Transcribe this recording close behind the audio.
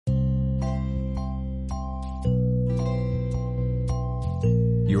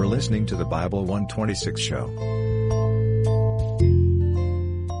listening to the Bible 126 show.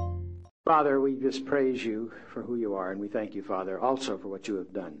 Father, we just praise you for who you are, and we thank you, Father, also for what you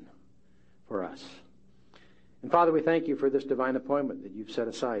have done for us. And Father, we thank you for this divine appointment that you've set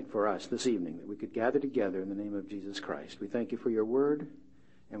aside for us this evening, that we could gather together in the name of Jesus Christ. We thank you for your word,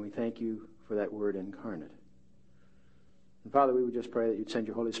 and we thank you for that word incarnate. And Father, we would just pray that you'd send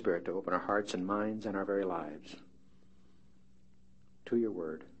your Holy Spirit to open our hearts and minds and our very lives to your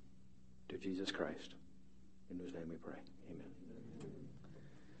word, to Jesus Christ, in whose name we pray.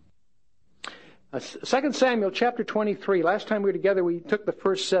 Amen. 2 Samuel chapter 23. Last time we were together, we took the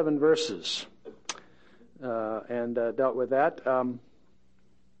first 7 verses and dealt with that. But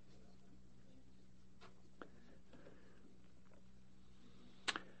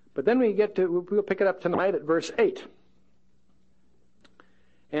then we'll pick it up tonight at verse 8.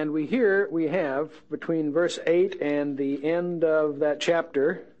 And we have, between verse 8 and the end of that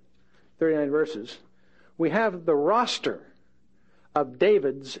chapter, 39 verses, we have the roster of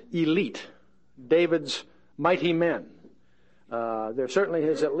David's elite, David's mighty men. They're certainly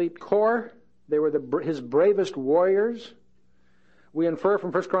his elite corps. They were his bravest warriors. We infer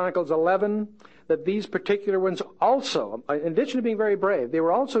from 1 Chronicles 11 that these particular ones also, in addition to being very brave, they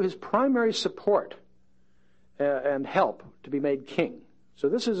were also his primary support and help to be made king. So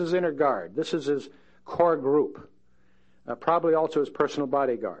this is his inner guard. This is his core group. Probably also his personal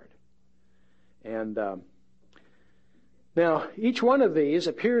bodyguard. And now, each one of these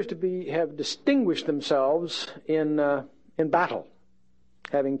appears to have distinguished themselves in battle,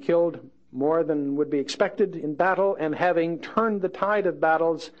 having killed more than would be expected in battle, and having turned the tide of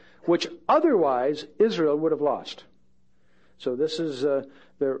battles which otherwise Israel would have lost. So this is the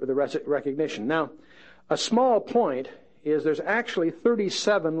recognition. Now, a small point is there's actually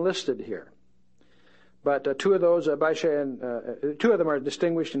 37 listed here. But two of those, Abishai and two of them are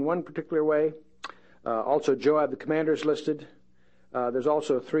distinguished in one particular way. Also Joab, the commander, is listed. There's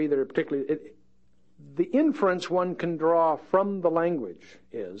also 3 that are particularly... the inference one can draw from the language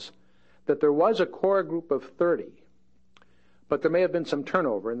is that there was a core group of 30, but there may have been some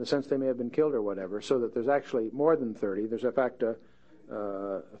turnover in the sense they may have been killed or whatever, so that there's actually more than 30. There's, in fact,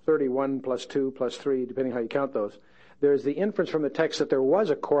 31 plus 2 plus 3, depending how you count those. There's the inference from the text that there was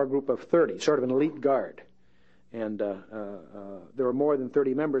a core group of 30, sort of an elite guard. And there were more than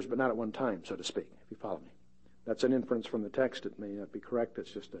 30 members, but not at one time, so to speak, if you follow me. That's an inference from the text. It may not be correct. It's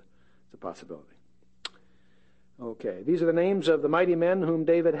just it's a possibility. Okay, these are the names of the mighty men whom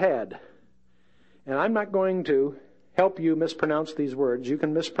David had. And I'm not going to help you mispronounce these words. You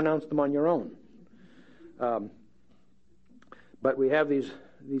can mispronounce them on your own. But we have these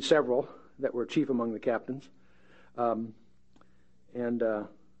several that were chief among the captains.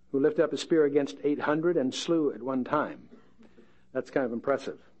 Who lifted up a spear against 800 and slew at one time. That's kind of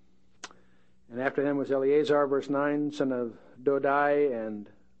impressive. And after him was Eleazar, verse 9, son of Dodai, and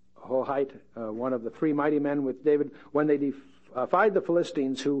Hohite, one of the 3 mighty men with David, when they defied the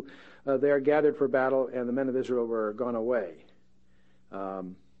Philistines, who there gathered for battle, and the men of Israel were gone away.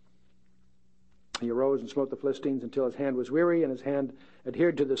 He arose and smote the Philistines until his hand was weary, and his hand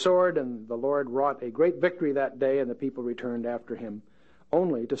adhered to the sword, and the Lord wrought a great victory that day, and the people returned after him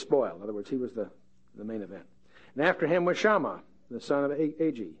only to spoil. In other words, he was the main event. And after him was Shammah, the son of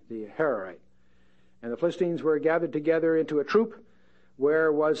Agi, the Hararite. And the Philistines were gathered together into a troop,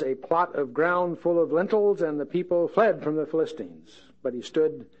 where was a plot of ground full of lentils, and the people fled from the Philistines. But he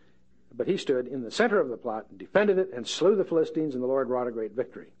stood in the center of the plot, and defended it, and slew the Philistines, and the Lord wrought a great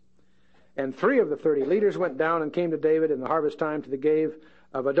victory. And 3 of the 30 leaders went down and came to David in the harvest time to the cave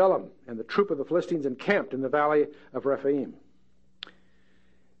of Adullam, and the troop of the Philistines encamped in the valley of Rephaim.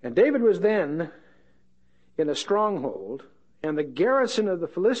 And David was then in a stronghold, and the garrison of the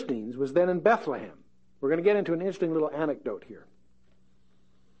Philistines was then in Bethlehem. We're going to get into an interesting little anecdote here.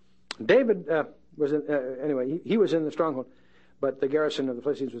 David he was in the stronghold, but the garrison of the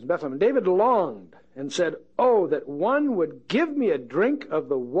Philistines was in Bethlehem. And David longed and said, "Oh, that one would give me a drink of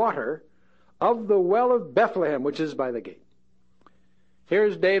the water of the well of Bethlehem, which is by the gate."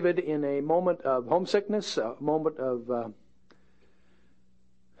 Here's David in a moment of homesickness, a moment of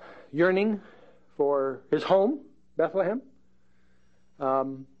yearning for his home, Bethlehem,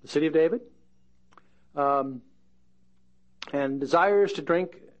 the city of David, and desires to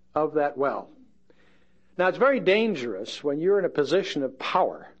drink of that well. Now, it's very dangerous when you're in a position of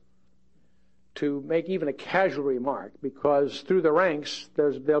power to make even a casual remark, because through the ranks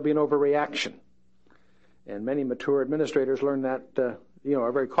there'll be an overreaction. And many mature administrators learn that,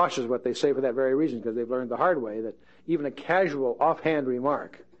 are very cautious of what they say for that very reason, because they've learned the hard way that even a casual offhand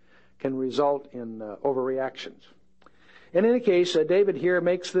remark can result in overreactions. In any case, David here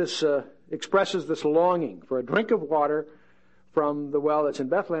expresses this longing for a drink of water from the well that's in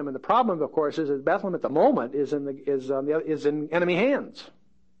Bethlehem. And the problem, of course, is that Bethlehem at the moment is in enemy hands.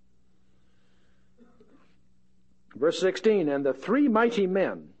 Verse 16, and the three mighty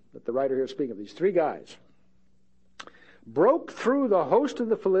men that the writer here is speaking of, these three guys, broke through the host of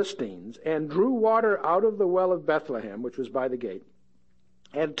the Philistines and drew water out of the well of Bethlehem, which was by the gate,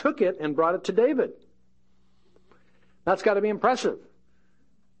 and took it and brought it to David. That's got to be impressive.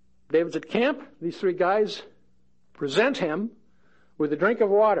 David's at camp. These three guys present him with a drink of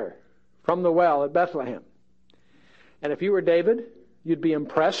water from the well at Bethlehem. And if you were David, you'd be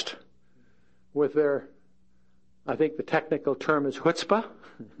impressed with their, I think the technical term is chutzpah,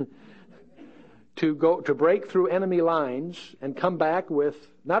 to break through enemy lines and come back with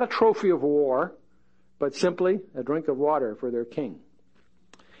not a trophy of war, but simply a drink of water for their king.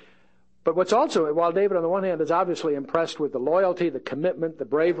 But what's also, while David on the one hand is obviously impressed with the loyalty, the commitment, the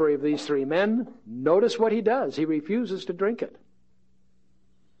bravery of these three men, notice what he does. He refuses to drink it.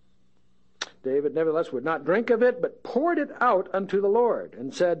 David nevertheless would not drink of it, but poured it out unto the Lord,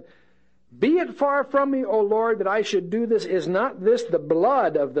 and said, Be it far from me, O Lord, that I should do this. Is not this the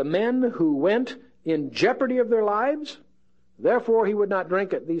blood of the men who went in jeopardy of their lives? Therefore he would not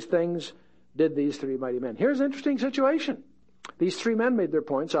drink it. These things did these three mighty men. Here's an interesting situation. These three men made their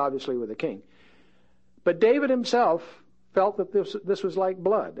points, obviously, with the king. But David himself felt that this was like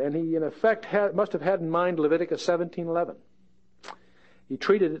blood, and he, in effect, must have had in mind Leviticus 17:11. He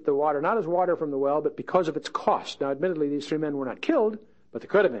treated it, the water, not as water from the well, but because of its cost. Now, admittedly, these three men were not killed, but they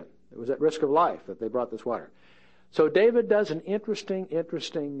could have been. It was at risk of life that they brought this water. So David does an interesting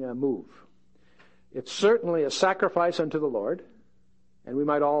move. It's certainly a sacrifice unto the Lord, and we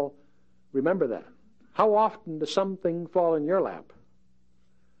might all remember that. How often does something fall in your lap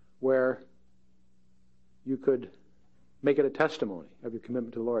where you could make it a testimony of your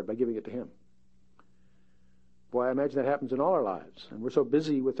commitment to the Lord by giving it to Him? Boy, I imagine that happens in all our lives. And we're so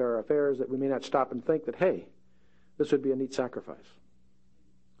busy with our affairs that we may not stop and think that, hey, this would be a neat sacrifice.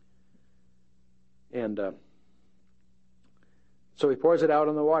 And so he pours it out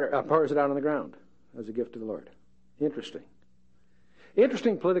on the water, pours it out on the ground as a gift to the Lord. Interesting.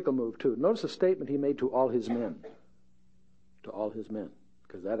 Interesting political move, too. Notice the statement he made to all his men. To all his men.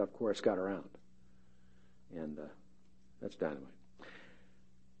 Because that, of course, got around. And that's dynamite.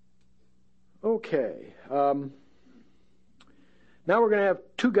 Okay. Now we're going to have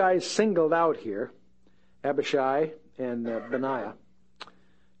two guys singled out here. Abishai and Benaiah.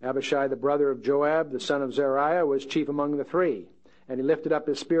 Abishai, the brother of Joab, the son of Zeruiah, was chief among the three. And he lifted up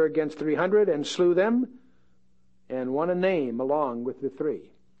his spear against 300 and slew them, and won a name along with the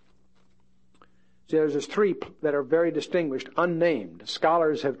three. See, there's three that are very distinguished, unnamed.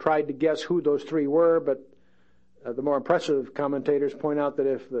 Scholars have tried to guess who those three were, but the more impressive commentators point out that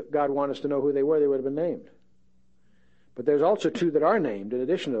if God wanted us to know who they were, they would have been named. But there's also two that are named in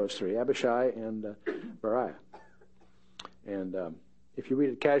addition to those three, Abishai and Beriah. And if you read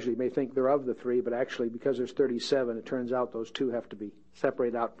it casually, you may think they're of the three, but actually, because there's 37, it turns out those two have to be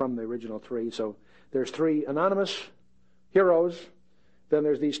separated out from the original three. So there's three anonymous heroes. Then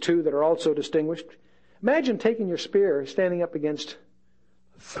there's these two that are also distinguished. Imagine taking your spear, standing up against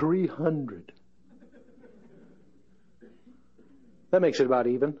 300. That makes it about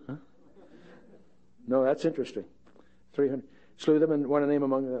even. Huh? No, that's interesting. 300. Slew them and won a name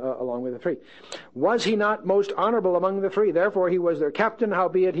along with the three. Was he not most honorable among the three? Therefore he was their captain,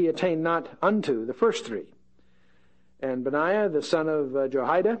 howbeit he attained not unto the first three. And Benaiah, the son of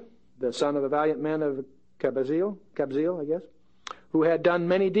Jehoiada, the son of the valiant men of Kabzeel, I guess, who had done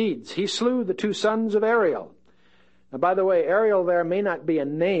many deeds. He slew the two sons of Ariel. Now, by the way, Ariel there may not be a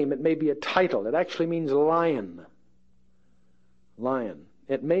name, it may be a title. It actually means lion. Lion.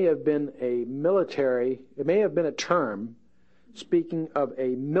 It may have been a term speaking of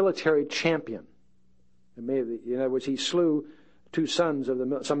a military champion. It may have, in other words, he slew two sons of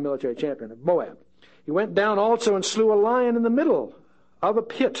some military champion of Moab. He went down also and slew a lion in the middle of a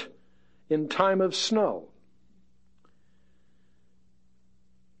pit in time of snow.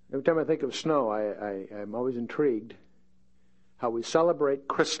 Every time I think of snow, I'm always intrigued how we celebrate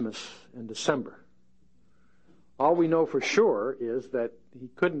Christmas in December. All we know for sure is that he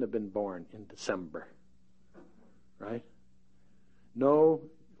couldn't have been born in December, right? No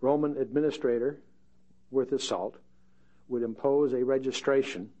Roman administrator worth his salt would impose a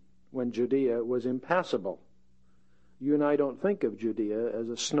registration when Judea was impassable. You and I don't think of Judea as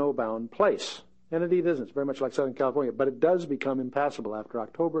a snowbound place. And indeed it isn't. It's very much like Southern California. But it does become impassable after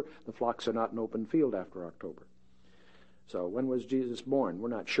October. The flocks are not in open field after October. So when was Jesus born? We're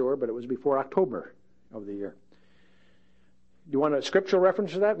not sure, but it was before October of the year. you want a scriptural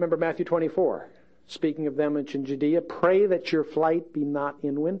reference to that? Remember Matthew 24. Speaking of them which in Judea, pray that your flight be not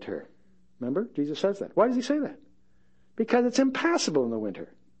in winter. Remember? Jesus says that. Why does he say that? Because it's impassable in the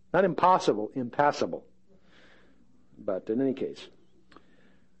winter. Not impossible, impassable. But in any case.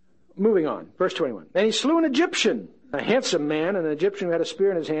 Moving on. Verse 21. And he slew an Egyptian, a handsome man, an Egyptian who had a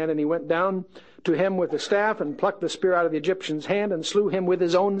spear in his hand, and he went down to him with the staff and plucked the spear out of the Egyptian's hand and slew him with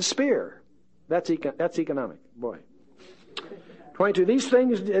his own spear. That's economic. Boy. 22. These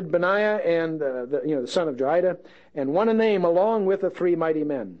things did Benaiah and the son of Jehoiada, and won a name along with the 3 mighty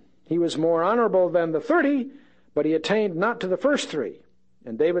men. He was more honorable than the 30, but he attained not to the first 3.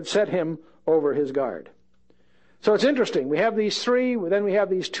 And David set him over his guard. So it's interesting. We have these 3, then we have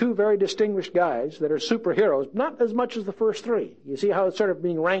these 2 very distinguished guys that are superheroes, not as much as the first 3. You see how it's sort of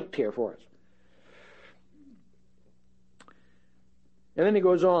being ranked here for us. And then he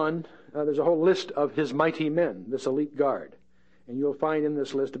goes on. There's a whole list of his mighty men, this elite guard. And you'll find in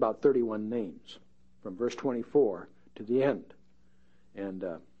this list about 31 names from verse 24 to the end. And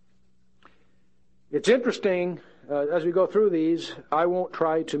it's interesting, as we go through these, I won't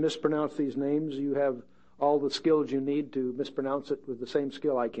try to mispronounce these names. You have all the skills you need to mispronounce it with the same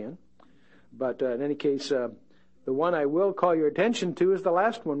skill I can. But in any case, the one I will call your attention to is the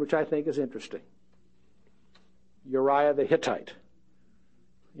last one, which I think is interesting. Uriah the Hittite.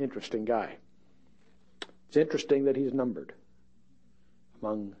 Interesting guy. It's interesting that he's numbered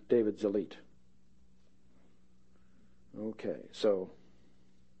among David's elite. Okay, so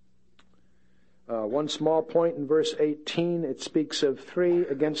one small point in verse 18, it speaks of 3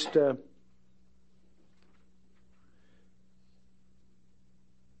 against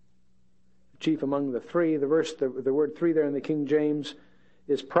chief among the 3. The word 3 there in the King James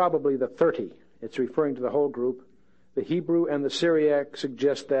is probably the 30. It's referring to the whole group. The Hebrew and the Syriac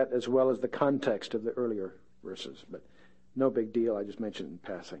suggest that, as well as the context of the earlier verses. But no big deal. I just mentioned it in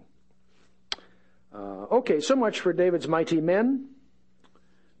passing. Okay, so much for David's mighty men.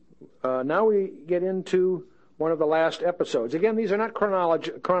 Now we get into one of the last episodes. Again, these are not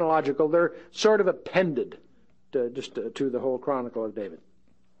chronological. They're sort of appended to the whole chronicle of David.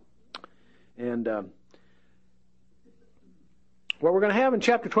 And what we're going to have in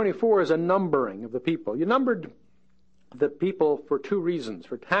chapter 24 is a numbering of the people. You numbered the people for 2 reasons,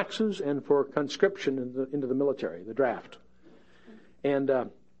 for taxes and for conscription into the military, the draft. And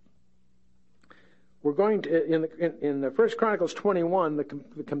we're going to, in the 1 Chronicles 21,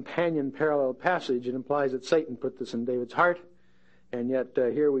 the companion parallel passage, it implies that Satan put this in David's heart, and yet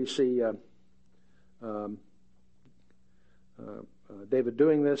here we see David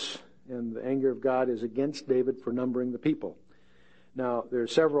doing this, and the anger of God is against David for numbering the people. Now, there are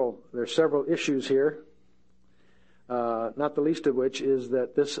several issues here, not the least of which is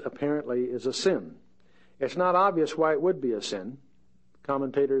that this apparently is a sin. It's not obvious why it would be a sin.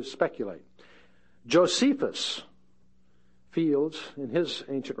 Commentators speculate. Josephus feels in his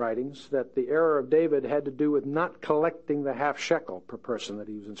ancient writings that the error of David had to do with not collecting the half shekel per person that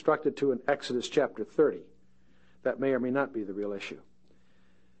he was instructed to in Exodus chapter 30. That may or may not be the real issue.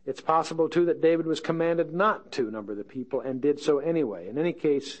 It's possible, too, that David was commanded not to number the people and did so anyway. In any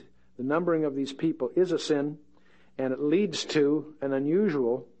case, the numbering of these people is a sin, and it leads to an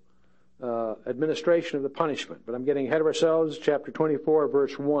unusual administration of the punishment. But I'm getting ahead of ourselves. Chapter 24,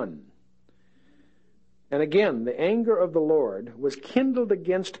 verse 1. And again, the anger of the Lord was kindled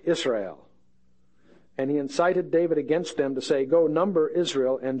against Israel, and he incited David against them to say, "Go number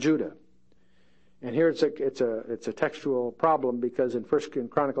Israel and Judah." And here it's a textual problem, because in 1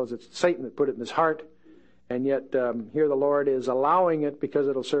 Chronicles it's Satan that put it in his heart, and yet here the Lord is allowing it because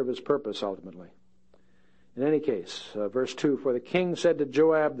it'll serve his purpose ultimately. In any case, verse 2, "For the king said to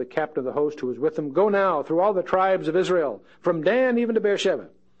Joab, the captain of the host who was with him, Go now through all the tribes of Israel, from Dan even to Beersheba,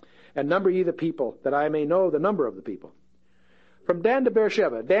 and number ye the people, that I may know the number of the people." From Dan to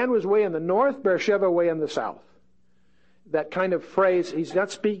Beersheba. Dan was way in the north, Beersheba way in the south. That kind of phrase, he's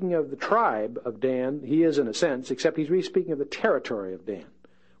not speaking of the tribe of Dan, he is in a sense, except he's really speaking of the territory of Dan,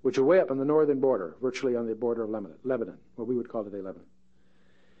 which are way up on the northern border, virtually on the border of Lebanon, what we would call today Lebanon.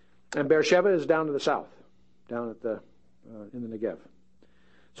 And Beersheba is down to the south, down at in the Negev.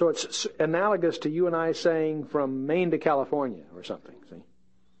 So it's analogous to you and I saying from Maine to California or something, see?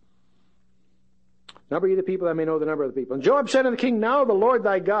 Number ye the people, that I may know the number of the people. And Joab said unto the king, Now the Lord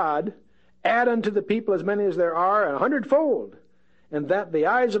thy God add unto the people as many as there are 100-fold, and that the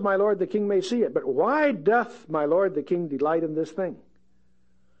eyes of my lord the king may see it. But why doth my lord the king delight in this thing?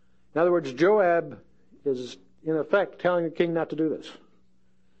 In other words, Joab is in effect telling the king not to do this.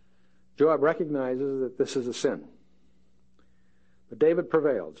 Joab recognizes that this is a sin. But David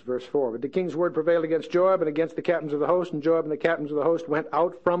prevails. Verse 4. But the king's word prevailed against Joab and against the captains of the host, and Joab and the captains of the host went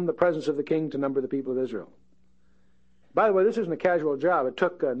out from the presence of the king to number the people of Israel. By the way, this isn't a casual job. It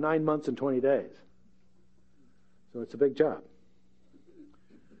took 9 months and 20 days. So it's a big job.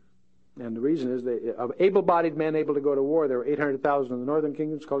 And the reason is of able-bodied men able to go to war, there were 800,000 in the northern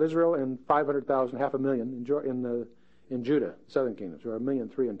kingdoms called Israel, and 500,000, 500,000 in Judah, southern kingdoms. There are 1.3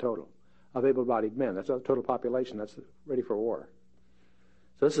 million in total of able-bodied men. That's the total population that's ready for war.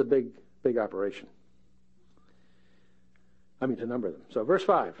 So this is a big, big operation. To number them. So verse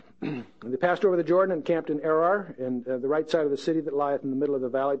 5. And they passed over the Jordan and camped in Arar, and the right side of the city that lieth in the middle of the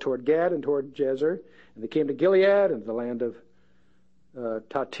valley toward Gad and toward Jezer. And they came to Gilead and the land of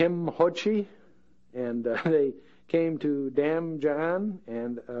Tatim-Hodshi, and they came to Dam-Jaan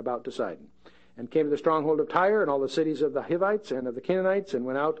and about to Sidon, and came to the stronghold of Tyre and all the cities of the Hivites and of the Canaanites, and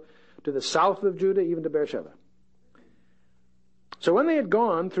went out to the south of Judah, even to Beersheba. So when they had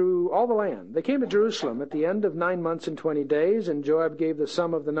gone through all the land, they came to Jerusalem at the end of 9 months and 20 days, and Joab gave the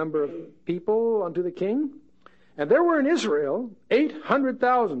sum of the number of people unto the king. And there were in Israel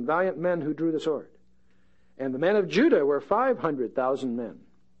 800,000 valiant men who drew the sword. And the men of Judah were 500,000 men.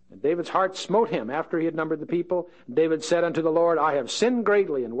 And David's heart smote him after he had numbered the people. And David said unto the Lord, I have sinned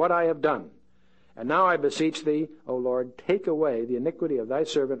greatly in what I have done. And now I beseech thee, O Lord, take away the iniquity of thy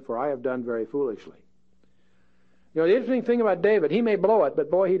servant, for I have done very foolishly. The interesting thing about David, he may blow it,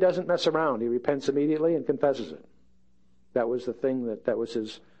 but boy, he doesn't mess around. He repents immediately and confesses it. That was the thing that was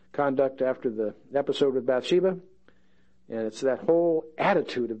his conduct after the episode with Bathsheba. And it's that whole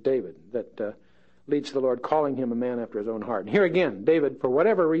attitude of David that leads to the Lord calling him a man after his own heart. And here again, David, for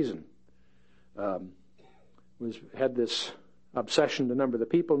whatever reason, had this obsession to number the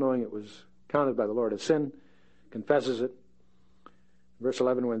people, knowing it was counted by the Lord as sin, confesses it. Verse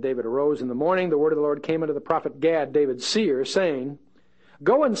 11, when David arose in the morning, the word of the Lord came unto the prophet Gad, David's seer, saying,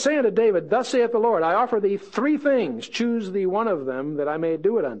 Go and say unto David, Thus saith the Lord, I offer thee 3 things. Choose thee one of them, that I may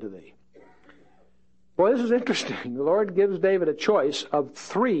do it unto thee. Boy, this is interesting. The Lord gives David a choice of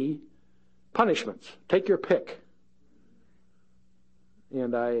 3 punishments. Take your pick.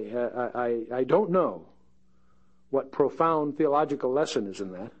 And I don't know what profound theological lesson is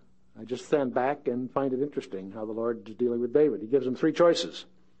in that. I just stand back and find it interesting how the Lord is dealing with David. He gives him 3 choices.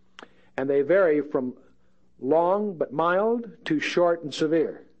 And they vary from long but mild to short and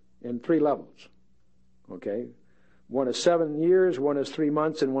severe in 3 levels. Okay? One is 7 years, one is 3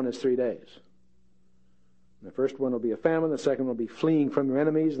 months, and one is 3 days. The first one will be a famine, the second will be fleeing from your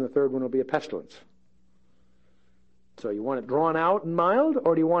enemies, and the third one will be a pestilence. So you want it drawn out and mild,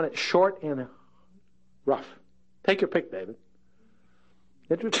 or do you want it short and rough? Take your pick, David.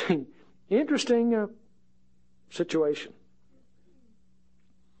 Interesting situation.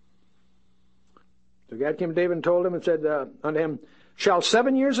 So God came to David and told him and said unto him, Shall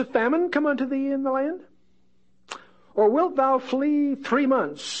 7 years of famine come unto thee in the land? Or wilt thou flee 3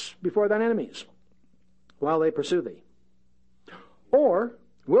 months before thine enemies, while they pursue thee? Or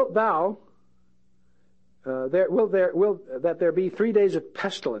wilt thou that there be 3 days of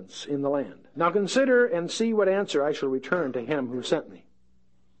pestilence in the land? Now consider and see what answer I shall return to him who sent me.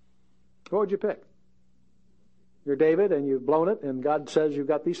 What would you pick? You're David and you've blown it, and God says you've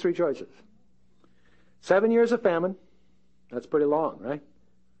got these 3 choices. 7 years of famine. That's pretty long, right?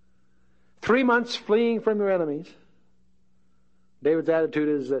 3 months fleeing from your enemies. David's attitude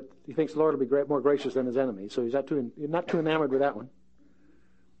is that he thinks the Lord will be more gracious than his enemies, so he's not too enamored with that one.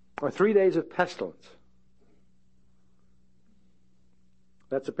 Or 3 days of pestilence.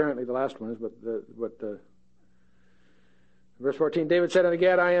 That's apparently the last one, is Verse 14, David said unto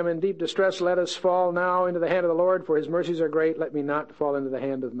Gad, I am in deep distress. Let us fall now into the hand of the Lord, for his mercies are great. Let me not fall into the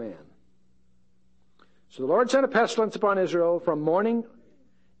hand of man. So the Lord sent a pestilence upon Israel from morning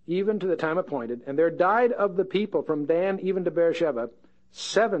even to the time appointed, and there died of the people from Dan even to Beersheba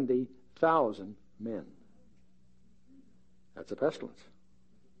 70,000 men. That's a pestilence.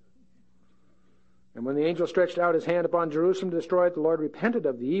 And when the angel stretched out his hand upon Jerusalem to destroy it, the Lord repented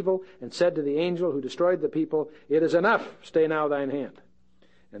of the evil and said to the angel who destroyed the people, It is enough, stay now thine hand.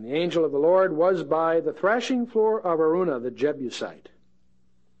 And the angel of the Lord was by the thrashing floor of Araunah the Jebusite.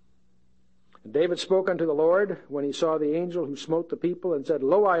 And David spoke unto the Lord when he saw the angel who smote the people, and said,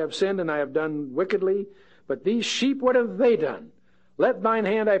 Lo, I have sinned, and I have done wickedly, but these sheep, what have they done? Let thine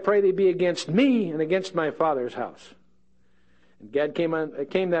hand, I pray thee, be against me and against my father's house. And Gad came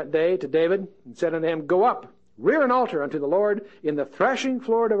that day to David and said unto him, Go up, rear an altar unto the Lord in the thrashing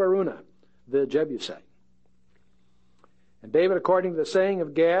floor of Araunah the Jebusite. And David, according to the saying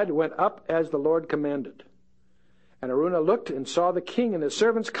of Gad, went up as the Lord commanded. And Araunah looked and saw the king and his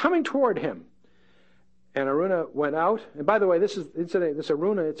servants coming toward him. And Araunah went out. And by the way, this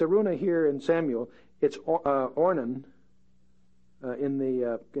Araunah. It's Araunah here in Samuel. It's Ornan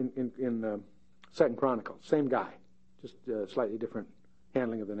in Second Chronicles. Same guy, just slightly different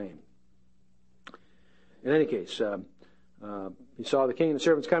handling of the name. In any case, he saw the king and the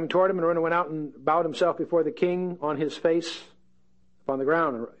servants coming toward him, and Araunah went out and bowed himself before the king on his face upon the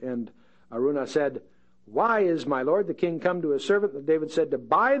ground. And Araunah said, "Why is my lord the king come to his servant?" And David said, "To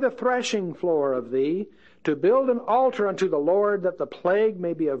buy the threshing floor of thee, to build an altar unto the Lord, that the plague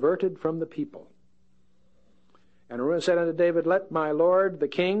may be averted from the people." And Araunah said unto David, "Let my lord the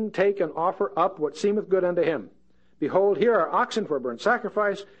king take and offer up what seemeth good unto him. Behold, here are oxen for burnt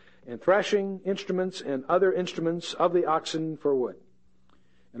sacrifice, and threshing instruments, and other instruments of the oxen for wood."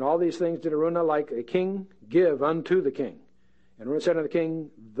 And all these things did Araunah like a king give unto the king. And Araunah said unto the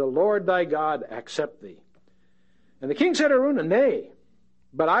king, "The Lord thy God accept thee." And the king said to Araunah, "Nay,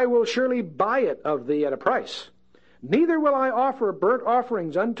 but I will surely buy it of thee at a price. Neither will I offer burnt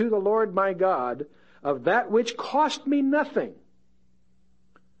offerings unto the Lord my God of that which cost me nothing."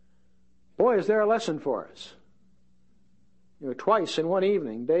 Boy, is there a lesson for us. Twice in one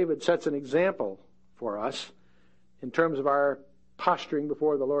evening, David sets an example for us in terms of our posturing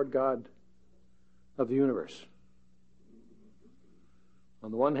before the Lord God of the universe.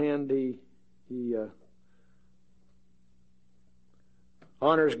 On the one hand, he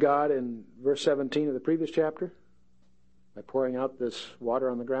honors God in verse 17 of the previous chapter by pouring out this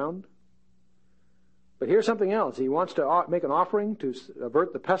water on the ground. But here's something else. He wants to make an offering to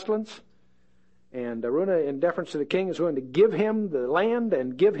avert the pestilence. And Araunah, in deference to the king, is going to give him the land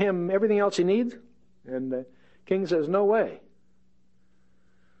and give him everything else he needs. And the king says, "No way."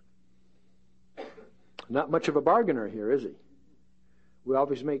 Not much of a bargainer here, is he? We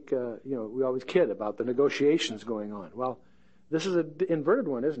always we always kid about the negotiations going on. Well, this is an inverted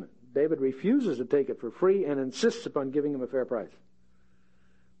one, isn't it? David refuses to take it for free and insists upon giving him a fair price.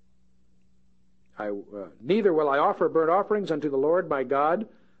 "Neither will I offer burnt offerings unto the Lord my God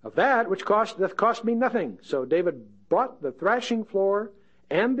of that which doth cost me nothing." So David bought the thrashing floor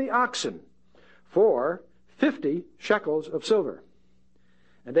and the oxen for 50 shekels of silver.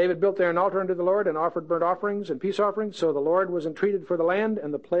 And David built there an altar unto the Lord, and offered burnt offerings and peace offerings. So the Lord was entreated for the land,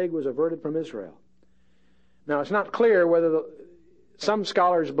 and the plague was averted from Israel. Now, it's not clear whether some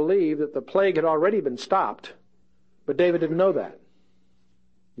scholars believe that the plague had already been stopped, but David didn't know that.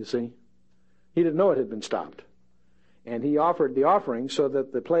 You see? He didn't know it had been stopped. And he offered the offering so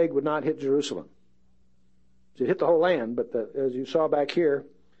that the plague would not hit Jerusalem. So it hit the whole land, but as you saw back here,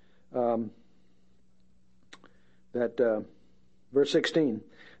 verse 16,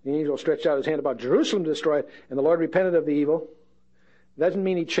 the angel stretched out his hand about Jerusalem to destroy it, and the Lord repented of the evil. That doesn't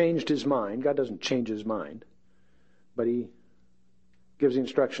mean he changed his mind. God doesn't change his mind. But he gives the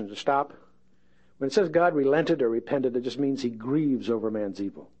instructions to stop. When it says God relented or repented, it just means he grieves over man's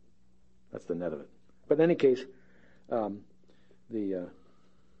evil. That's the net of it. But in any case, the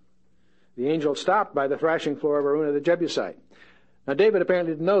angel stopped by the thrashing floor of Araunah the Jebusite. Now David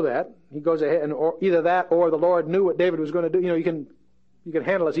apparently didn't know that. He goes ahead, and either that or the Lord knew what David was going to do. You can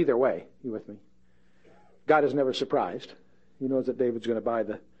handle us either way. You with me? God is never surprised. He knows that David's going to buy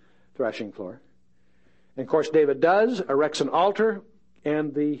the thrashing floor. And of course David does, erects an altar,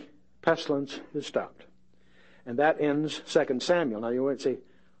 and the pestilence is stopped. And that ends 2 Samuel. Now you might say,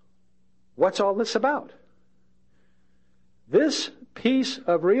 what's all this about? This piece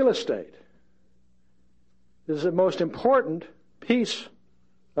of real estate is the most important piece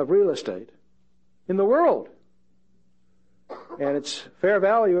of real estate in the world. And its fair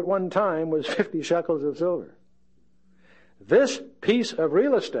value at one time was 50 shekels of silver. This piece of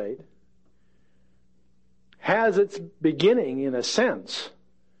real estate has its beginning, in a sense,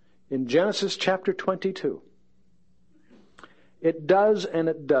 in Genesis chapter 22. It does and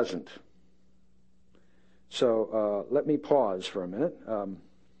it doesn't. So let me pause for a minute.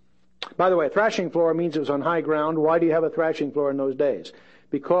 By the way, thrashing floor means it was on high ground. Why do you have a thrashing floor in those days?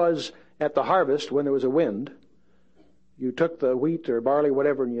 Because at the harvest, when there was a wind, you took the wheat or barley,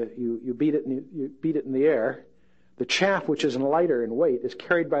 whatever, and you beat it, and you beat it in the air. The chaff, which is lighter in weight, is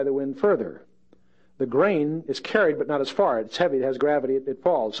carried by the wind further. The grain is carried, but not as far. It's heavy, it has gravity, it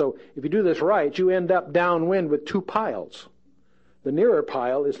falls. So if you do this right, you end up downwind with two piles. The nearer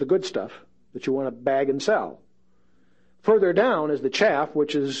pile is the good stuff that you want to bag and sell. Further down is the chaff,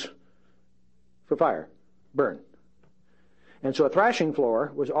 which is for fire, burn. And so a thrashing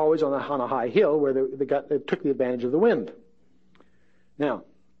floor was always on a high hill where they took the advantage of the wind. Now,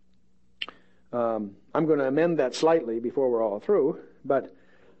 I'm going to amend that slightly before we're all through, but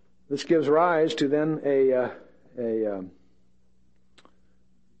this gives rise to then a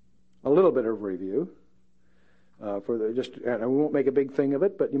little bit of review. And we won't make a big thing of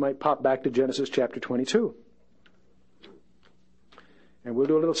it, but you might pop back to Genesis chapter 22. And we'll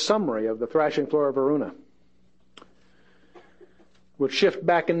do a little summary of the thrashing floor of Araunah. We'll shift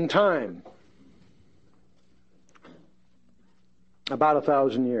back in time about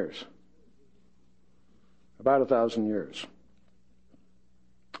 1,000 years. About 1,000 years.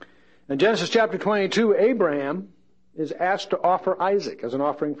 In Genesis chapter 22, Abraham is asked to offer Isaac as an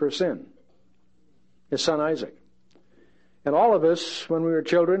offering for sin. His son Isaac. And all of us, when we were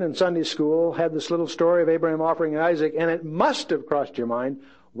children in Sunday school, had this little story of Abraham offering Isaac, and it must have crossed your mind,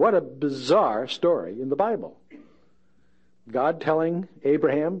 what a bizarre story in the Bible. God telling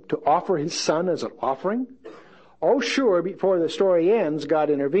Abraham to offer his son as an offering? Oh, sure, before the story ends,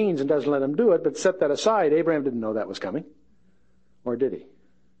 God intervenes and doesn't let him do it, but set that aside, Abraham didn't know that was coming. Or did he?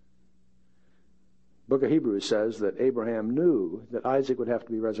 The book of Hebrews says that Abraham knew that Isaac would have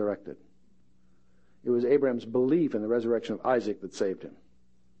to be resurrected. It was Abraham's belief in the resurrection of Isaac that saved him.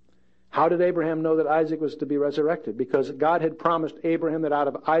 How did Abraham know that Isaac was to be resurrected? Because God had promised Abraham that out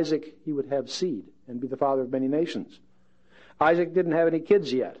of Isaac he would have seed and be the father of many nations. Isaac didn't have any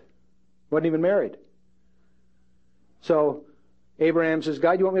kids yet. Wasn't even married. So Abraham says,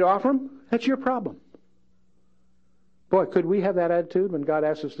 God, you want me to offer him? That's your problem. Boy, could we have that attitude when God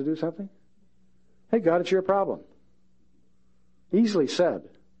asks us to do something? Hey, God, it's your problem. Easily said.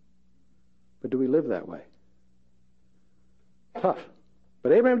 But do we live that way? Tough.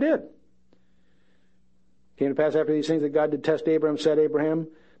 But Abraham did. Came to pass after these things that God did test Abraham, said Abraham,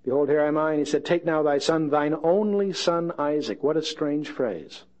 behold, here am I. And he said, take now thy son, thine only son Isaac. What a strange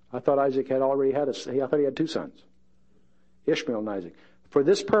phrase. I thought Isaac had already had I thought he had two sons. Ishmael and Isaac. For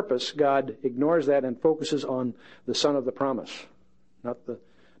this purpose, God ignores that and focuses on the son of the promise, not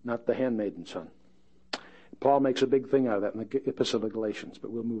the handmaiden son. Paul makes a big thing out of that in the Epistle to Galatians,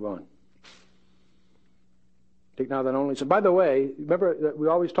 but we'll move on. Take now thine only son. By the way, remember that we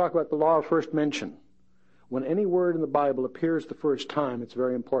always talk about the law of first mention. When any word in the Bible appears the first time, it's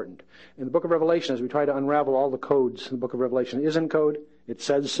very important. In the book of Revelation, as we try to unravel all the codes in the book of Revelation, is in code. It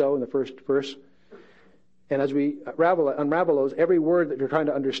says so in the first verse. And as we unravel those, every word that you're trying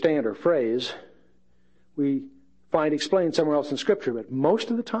to understand or phrase, we find explained somewhere else in Scripture. But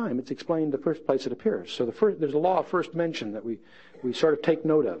most of the time, it's explained the first place it appears. So there's a law of first mention that we sort of take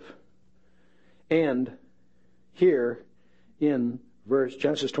note of. And here in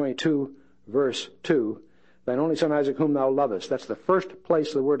Genesis 22, verse 2, thine only son Isaac whom thou lovest. That's the first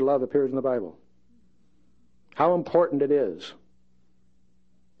place the word love appears in the Bible. How important it is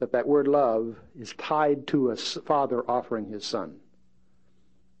that word love is tied to a father offering his son.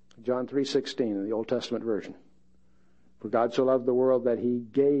 John 3:16 in the Old Testament version. For God so loved the world that he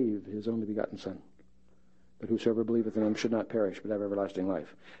gave his only begotten son, that whosoever believeth in him should not perish but have everlasting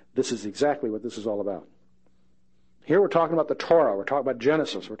life. This is exactly what this is all about. Here we're talking about the Torah, we're talking about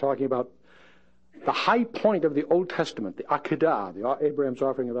Genesis, we're talking about the high point of the Old Testament, the Akedah, Abraham's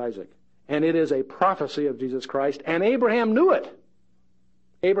offering of Isaac. And it is a prophecy of Jesus Christ, and Abraham knew it.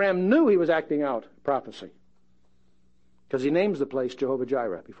 Abraham knew he was acting out prophecy. Because he names the place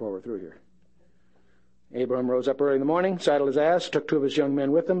Jehovah-Jireh before we're through here. Abraham rose up early in the morning, saddled his ass, took two of his young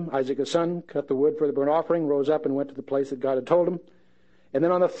men with him, Isaac his son, cut the wood for the burnt offering, rose up and went to the place that God had told him. And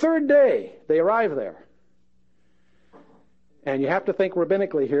then on the third day, they arrived there. And you have to think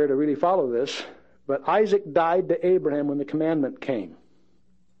rabbinically here to really follow this, but Isaac died to Abraham when the commandment came.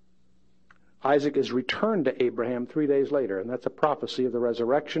 Isaac is returned to Abraham 3 days later, and that's a prophecy of the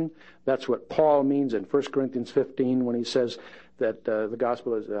resurrection. That's what Paul means in 1 Corinthians 15 when he says that the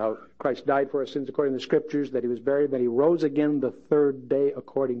gospel is how Christ died for our sins according to the Scriptures, that he was buried, that he rose again the third day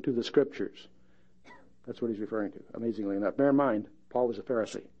according to the Scriptures. That's what he's referring to, amazingly enough. Bear in mind, Paul was a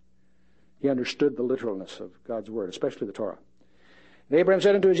Pharisee. He understood the literalness of God's word, especially the Torah. And Abraham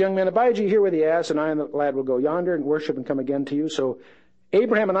said unto his young men, abide ye here with the ass, and I and the lad will go yonder and worship and come again to you. So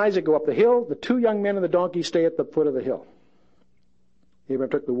Abraham and Isaac go up the hill. The two young men and the donkey stay at the foot of the hill.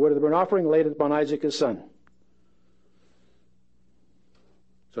 Abraham took the wood of the burnt offering and laid it upon Isaac his son.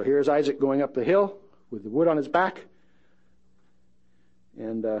 So here's Isaac going up the hill with the wood on his back.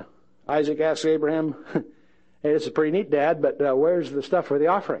 And Isaac asks Abraham, hey, this is pretty neat, Dad, but where's the stuff for the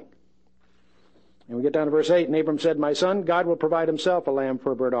offering? And we get down to verse 8, and Abram said, my son, God will provide himself a lamb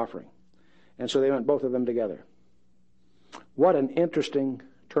for a burnt offering. And so they went both of them together. What an interesting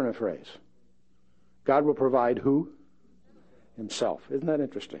turn of phrase. God will provide who? Himself. Isn't that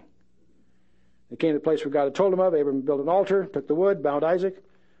interesting? They came to the place where God had told him of. Abram built an altar, took the wood, bound Isaac.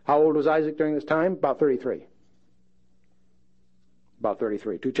 How old was Isaac during this time? About 33. About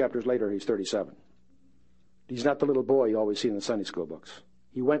 33. 2 chapters later, he's 37. He's not the little boy you always see in the Sunday school books.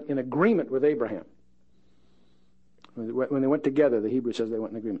 He went in agreement with Abraham. When they went together, the Hebrew says they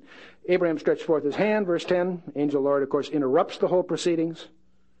went in agreement. Abraham stretched forth his hand, verse 10. Angel of the Lord, of course, interrupts the whole proceedings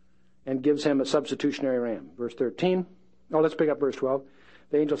and gives him a substitutionary ram. Verse 13. Oh, let's pick up verse 12.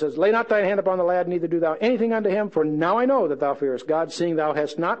 The angel says, lay not thine hand upon the lad, neither do thou anything unto him, for now I know that thou fearest God, seeing thou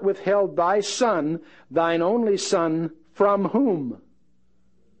hast not withheld thy son, thine only son, from whom?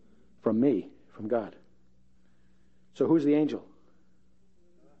 From me, from God. So who's the angel?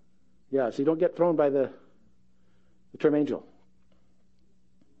 Yeah, so you don't get thrown by the term angel.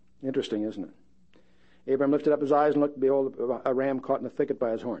 Interesting, isn't it? Abraham lifted up his eyes and looked, behold, a ram caught in the thicket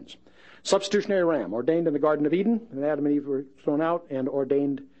by his horns. Substitutionary ram, ordained in the Garden of Eden, when Adam and Eve were thrown out, and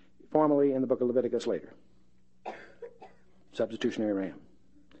ordained formally in the book of Leviticus later. Substitutionary ram.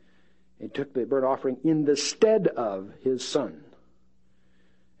 He took the burnt offering in the stead of his son.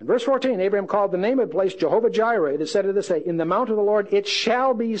 In verse 14, Abraham called the name of the place Jehovah-Jireh. It is said to this day, in the mount of the Lord it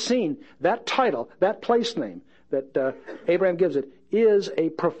shall be seen. That title, that place name that Abraham gives it, is a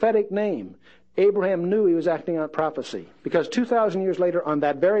prophetic name. Abraham knew he was acting on prophecy, because 2,000 years later, on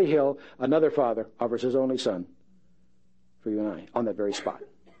that very hill, another father offers his only son for you and I, on that very spot.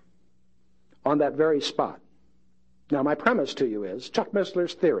 On that very spot. Now, my premise to you is Chuck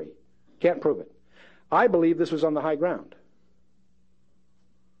Missler's theory. Can't prove it. I believe this was on the high ground.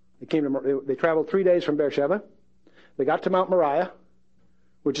 They traveled 3 days from Beersheba. They got to Mount Moriah,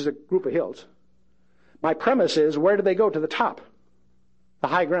 which is a group of hills. My premise is, where did they go to the top? The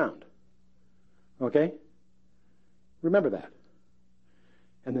high ground. Okay? Remember that.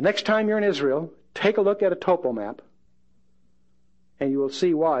 And the next time you're in Israel, take a look at a topo map, and you will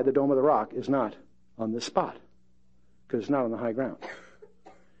see why the Dome of the Rock is not on this spot. Because it's not on the high ground.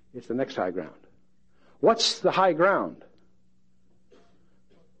 It's the next high ground. What's the high ground?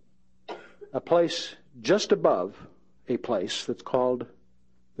 A place just above a place that's called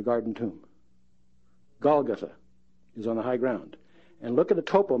the Garden Tomb. Golgotha is on the high ground. And look at the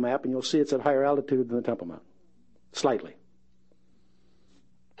topo map, and you'll see it's at higher altitude than the Temple Mount. Slightly.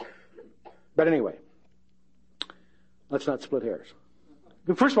 But anyway, let's not split hairs.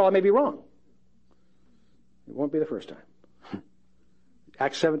 First of all, I may be wrong. It won't be the first time.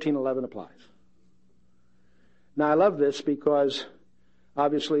 Acts 17:11 applies. Now, I love this because,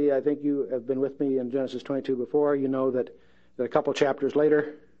 obviously, I think you have been with me in Genesis 22 before. You know that a couple chapters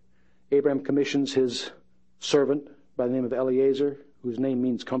later, Abraham commissions his servant by the name of Eliezer, whose name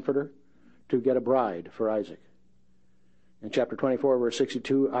means comforter, to get a bride for Isaac. In chapter 24, verse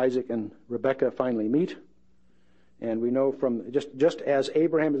 62, Isaac and Rebekah finally meet. And we know from, just as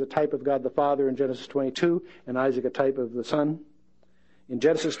Abraham is a type of God the Father in Genesis 22, and Isaac a type of the Son, in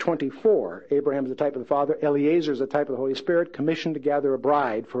Genesis 24, Abraham is a type of the Father, Eliezer is a type of the Holy Spirit, commissioned to gather a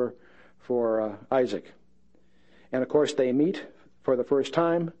bride for Isaac. And of course they meet for the first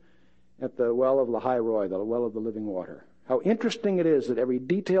time at the well of Lahai-Roi, the well of the living water. How interesting it is that every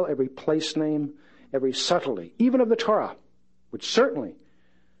detail, every place name, every subtlety, even of the Torah, which certainly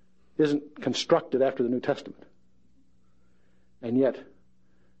isn't constructed after the New Testament. And yet,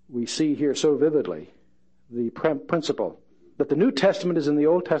 we see here so vividly the principle that the New Testament is in the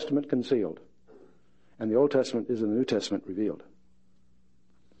Old Testament concealed, and the Old Testament is in the New Testament revealed.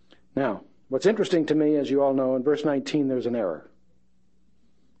 Now, what's interesting to me, as you all know, in verse 19 there's an error.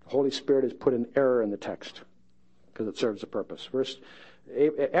 The Holy Spirit has put an error in the text because it serves a purpose.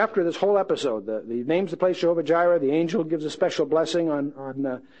 After this whole episode, the names the place Jehovah-Jireh, the angel gives a special blessing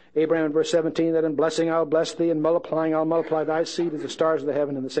on Abraham in verse 17, that in blessing I'll bless thee, and multiplying I'll multiply thy seed as the stars of the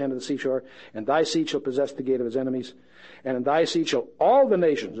heaven and the sand of the seashore, and thy seed shall possess the gate of his enemies, and in thy seed shall all the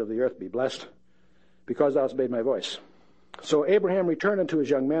nations of the earth be blessed, because thou hast obeyed my voice. So Abraham returned unto his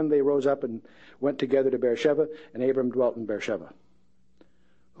young men. They rose up and went together to Beersheba, and Abraham dwelt in Beersheba.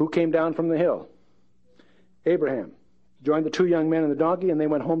 Who came down from the hill? Abraham joined the two young men and the donkey, and they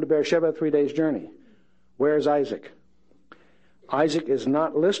went home to Beersheba, 3 days' journey. Where's Isaac? Isaac is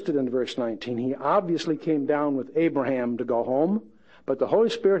not listed in verse 19. He obviously came down with Abraham to go home, but the Holy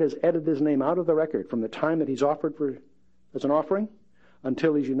Spirit has edited his name out of the record from the time that he's offered as an offering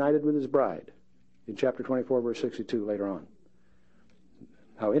until he's united with his bride in chapter 24, verse 62 later on.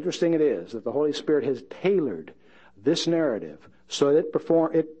 How interesting it is that the Holy Spirit has tailored this narrative so that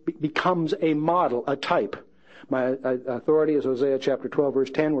it becomes a model, a type. My authority is Hosea chapter 12, verse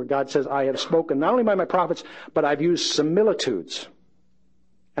 10, where God says, I have spoken not only by my prophets, but I've used similitudes,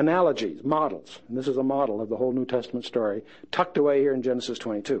 analogies, models. And this is a model of the whole New Testament story, tucked away here in Genesis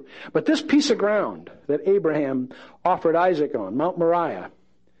 22. But this piece of ground that Abraham offered Isaac on, Mount Moriah,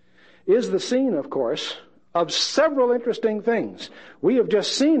 is the scene, of course, of several interesting things. We have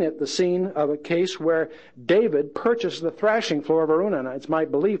just seen it, the scene of a case where David purchased the thrashing floor of Araunah. Now, it's my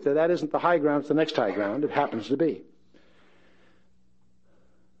belief that isn't the high ground, it's the next high ground. It happens to be.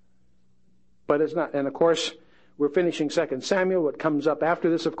 but it's not. And of course, we're finishing 2 Samuel. What comes up after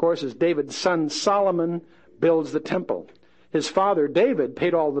this, of course, is David's son Solomon builds the temple. His father David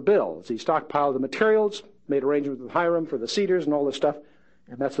paid all the bills. He stockpiled the materials, made arrangements with Hiram for the cedars and all this stuff.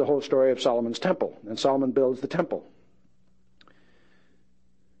 And that's the whole story of Solomon's temple. And Solomon builds the temple.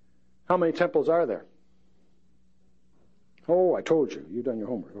 How many temples are there? Oh, I told you. You've done your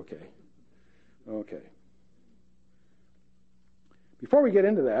homework. Okay. Before we get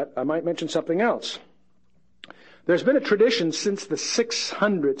into that, I might mention something else. There's been a tradition since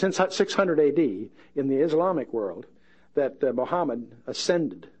 600 AD in the Islamic world that Muhammad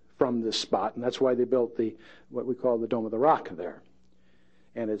ascended from this spot, and that's why they built what we call the Dome of the Rock there.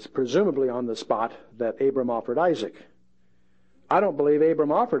 And it's presumably on the spot that Abram offered Isaac. I don't believe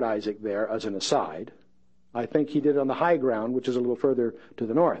Abram offered Isaac there as an aside. I think he did it on the high ground, which is a little further to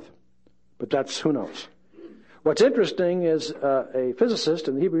the north. But that's, who knows. What's interesting is a physicist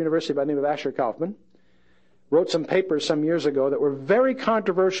in the Hebrew University by the name of Asher Kaufman wrote some papers some years ago that were very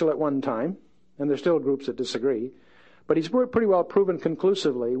controversial at one time, and there's still groups that disagree, but he's pretty well proven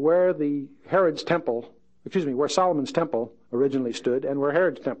conclusively where where Solomon's temple originally stood and where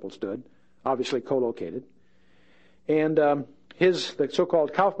Herod's temple stood, obviously co-located. And the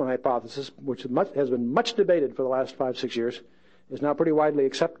so-called Kaufman hypothesis, which has been much debated for the last 5-6 years, is now pretty widely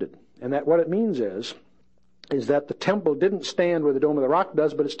accepted. And that what it means is that the temple didn't stand where the Dome of the Rock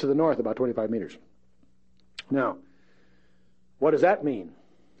does, but it's to the north, about 25 meters. Now, what does that mean?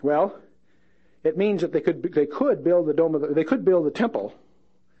 Well, it means that they could build the temple,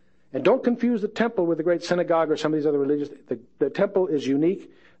 and don't confuse the temple with the great synagogue or some of these other religious. The temple is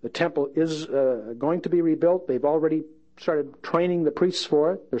unique. The temple is going to be rebuilt. They've already started training the priests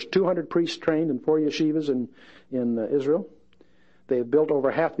for it. There's 200 priests trained in 4 yeshivas in Israel. They've built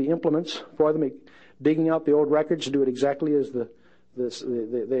over half the implements for them, digging out the old records to do it exactly as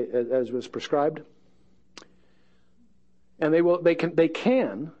was prescribed. And they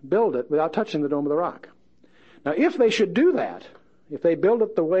can build it without touching the Dome of the Rock. Now, if they should do that, if they build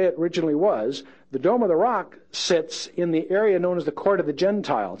it the way it originally was, the Dome of the Rock sits in the area known as the Court of the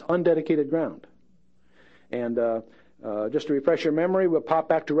Gentiles, undedicated ground. And just to refresh your memory, we'll pop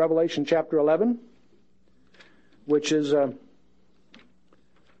back to Revelation chapter 11, which is a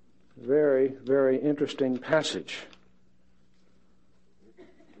very, very interesting passage.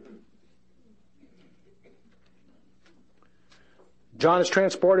 John is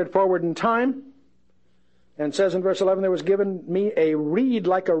transported forward in time and says in verse 11, there was given me a reed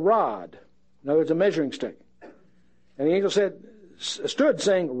like a rod. In other words, a measuring stick. And the angel stood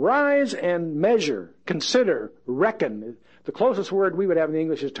saying, rise and measure, consider, reckon. The closest word we would have in the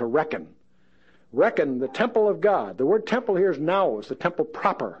English is to reckon. Reckon the temple of God. The word temple here is naos, the temple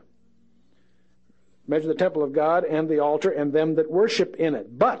proper. Measure the temple of God and the altar and them that worship in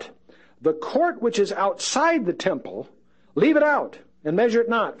it. But the court which is outside the temple, leave it out. And measure it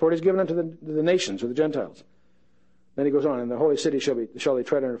not, for it is given unto the nations, or the Gentiles. Then he goes on, and the holy city shall they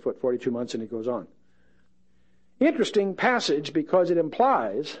tread underfoot 42 months, and he goes on. Interesting passage because it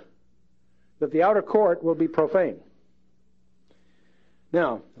implies that the outer court will be profane.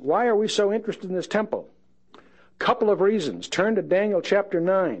 Now, why are we so interested in this temple? Couple of reasons. Turn to Daniel chapter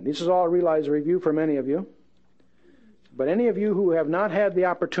 9. This is all, I realize, a review for many of you. But any of you who have not had the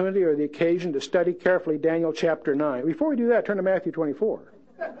opportunity or the occasion to study carefully Daniel chapter 9, before we do that, turn to Matthew 24.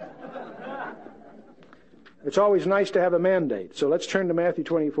 It's always nice to have a mandate. So let's turn to Matthew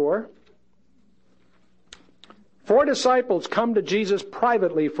 24. 4 disciples come to Jesus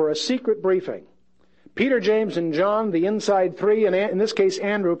privately for a secret briefing. Peter, James, and John, the inside 3, and in this case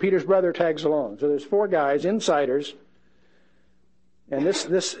Andrew, Peter's brother, tags along. So there's 4 guys, insiders, and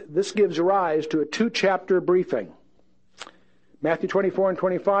this gives rise to a 2-chapter briefing. Matthew 24 and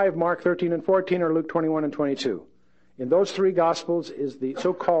 25, Mark 13 and 14, or Luke 21 and 22. In those 3 Gospels is the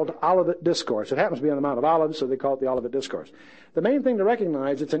so-called Olivet Discourse. It happens to be on the Mount of Olives, so they call it the Olivet Discourse. The main thing to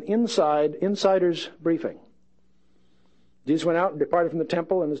recognize, it's an insider's briefing. Jesus went out and departed from the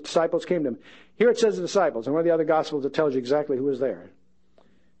temple, and his disciples came to him. Here it says the disciples, and one of the other Gospels it tells you exactly who was there.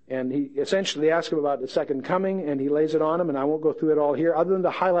 And he essentially asked him about the second coming, and he lays it on him, and I won't go through it all here, other than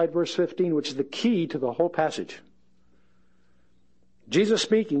to highlight verse 15, which is the key to the whole passage. Jesus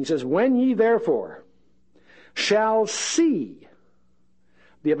speaking, he says, when ye therefore shall see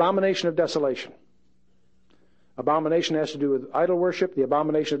the abomination of desolation. Abomination has to do with idol worship. The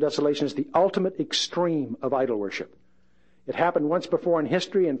abomination of desolation is the ultimate extreme of idol worship. It happened once before in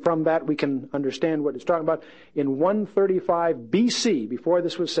history, and from that we can understand what it's talking about. In 135 BC, before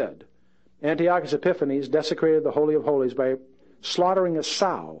this was said, Antiochus Epiphanes desecrated the Holy of Holies by slaughtering a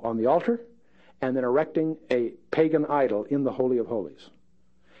sow on the altar and then erecting a pagan idol in the Holy of Holies.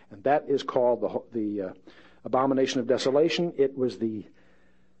 And that is called the abomination of desolation. It was it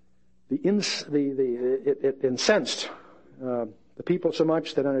incensed the people so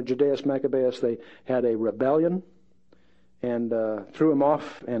much that under Judaeus Maccabeus they had a rebellion and threw him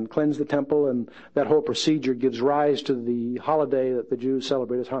off and cleansed the temple, and that whole procedure gives rise to the holiday that the Jews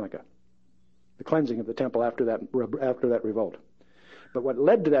celebrate as Hanukkah, the cleansing of the temple after that revolt. But what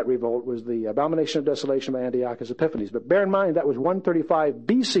led to that revolt was the abomination of desolation by Antiochus Epiphanes. But bear in mind, that was 135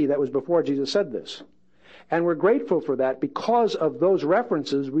 BC. That was before Jesus said this. And we're grateful for that. Because of those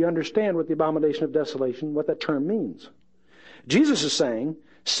references, we understand what the abomination of desolation, what that term means. Jesus is saying,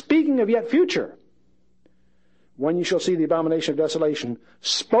 speaking of yet future, when you shall see the abomination of desolation,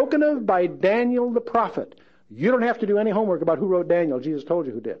 spoken of by Daniel the prophet. You don't have to do any homework about who wrote Daniel. Jesus told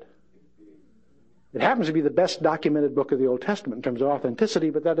you who did. It happens to be the best documented book of the Old Testament in terms of authenticity,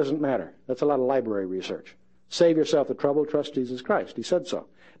 but that doesn't matter. That's a lot of library research. Save yourself the trouble, trust Jesus Christ. He said so.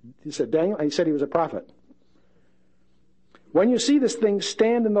 He said Daniel, and he said he was a prophet. When you see this thing,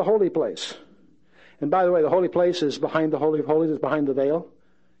 stand in the holy place. And by the way, the holy place is behind the Holy of Holies, is behind the veil.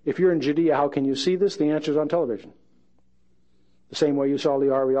 If you're in Judea, how can you see this? The answer is on television. The same way you saw Lee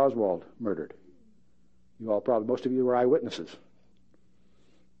Harvey Oswald murdered. Most of you were eyewitnesses.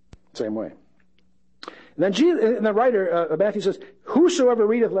 Same way. And then the writer, Matthew says, whosoever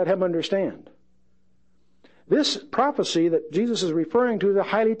readeth, let him understand. This prophecy that Jesus is referring to is a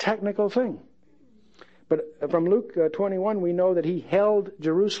highly technical thing. But from Luke 21, we know that he held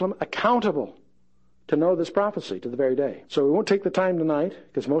Jerusalem accountable to know this prophecy to the very day. So we won't take the time tonight,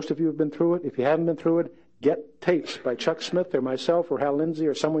 because most of you have been through it. If you haven't been through it, get tapes by Chuck Smith or myself or Hal Lindsey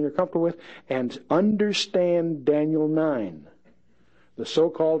or someone you're comfortable with, and understand Daniel 9, the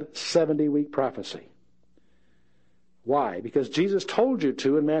so-called 70-week prophecy. Why? Because Jesus told you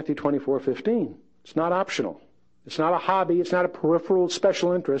to in Matthew 24:15. It's not optional. It's not a hobby. It's not a peripheral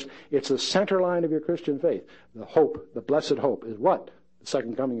special interest. It's the center line of your Christian faith. The hope, the blessed hope, is what? The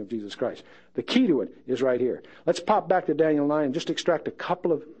second coming of Jesus Christ. The key to it is right here. Let's pop back to Daniel 9 and just extract a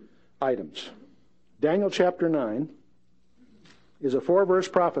couple of items. Daniel chapter 9 is a 4-verse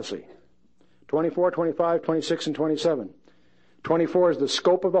prophecy. 24, 25, 26, and 27. 24 is the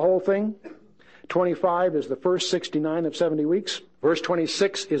scope of the whole thing. 25 is the first 69 of 70 weeks. Verse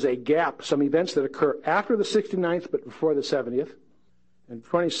 26 is a gap, some events that occur after the 69th but before the 70th. And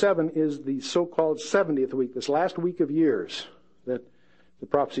 27 is the so-called 70th week, this last week of years that the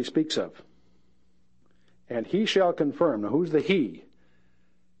prophecy speaks of. And he shall confirm. Now, who's the he?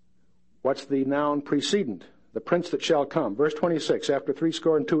 What's the noun precedent? The prince that shall come. Verse 26, after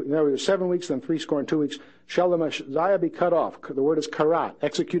 62, there was 7 weeks, then 62 weeks, shall the Messiah be cut off. The word is karat,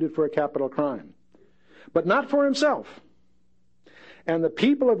 executed for a capital crime. But not for himself. And the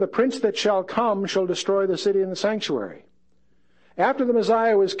people of the prince that shall come shall destroy the city and the sanctuary. After the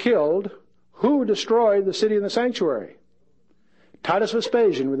Messiah was killed, who destroyed the city and the sanctuary? Titus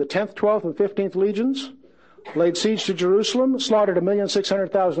Vespasian with the 10th, 12th, and 15th legions laid siege to Jerusalem, slaughtered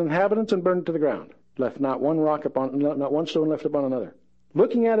 1,600,000 inhabitants, and burned it to the ground. Left not one stone left upon another.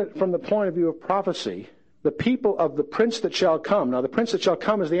 Looking at it from the point of view of prophecy, the people of the prince that shall come. Now, the prince that shall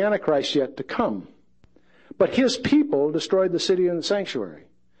come is the Antichrist yet to come. But his people destroyed the city and the sanctuary.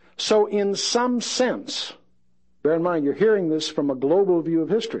 So in some sense, bear in mind, you're hearing this from a global view of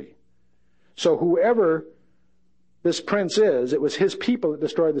history. So whoever this prince is, it was his people that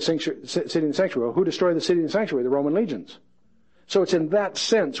destroyed the city and the sanctuary. Well, who destroyed the city and the sanctuary? The Roman legions. So it's in that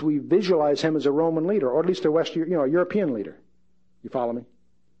sense we visualize him as a Roman leader, or at least a European leader. You follow me?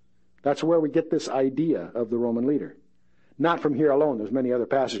 That's where we get this idea of the Roman leader. Not from here alone. There's many other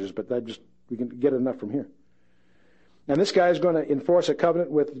passages, but we can get enough from here. And this guy is going to enforce a covenant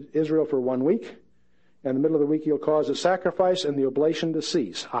with Israel for 1 week. In the middle of the week, he'll cause a sacrifice and the oblation to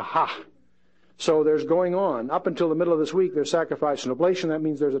cease. Aha! So there's going on. Up until the middle of this week, there's sacrifice and oblation. That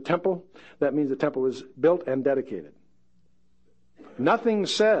means there's a temple. That means the temple was built and dedicated. Nothing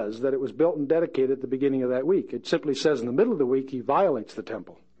says that it was built and dedicated at the beginning of that week. It simply says in the middle of the week, he violates the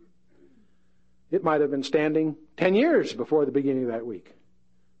temple. It might have been standing 10 years before the beginning of that week.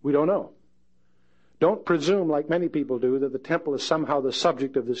 We don't know. Don't presume, like many people do, that the temple is somehow the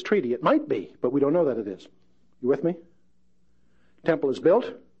subject of this treaty. It might be, but we don't know that it is. You with me? Temple is built.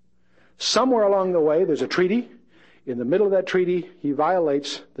 Somewhere along the way, there's a treaty. In the middle of that treaty, he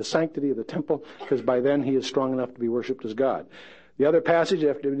violates the sanctity of the temple, because by then he is strong enough to be worshipped as God. The other passage,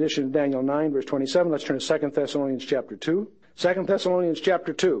 after addition to Daniel 9, verse 27, let's turn to 2 Thessalonians chapter 2. 2 Thessalonians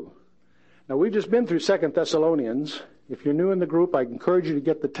chapter 2. Now, we've just been through 2 Thessalonians. If you're new in the group, I encourage you to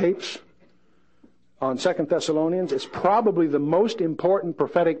get the tapes on 2 Thessalonians. It's probably the most important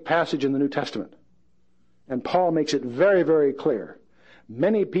prophetic passage in the New Testament. And Paul makes it very, very clear.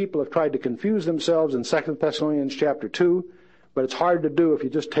 Many people have tried to confuse themselves in 2 Thessalonians chapter 2, but it's hard to do if you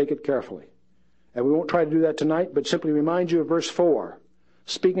just take it carefully. And we won't try to do that tonight, but simply remind you of verse 4.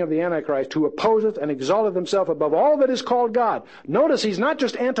 Speaking of the Antichrist, who opposeth and exalteth himself above all that is called God. Notice he's not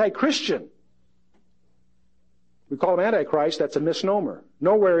just anti-Christian. We call him Antichrist, that's a misnomer.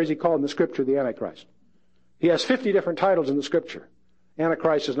 Nowhere is he called in the Scripture the Antichrist. He has 50 different titles in the Scripture.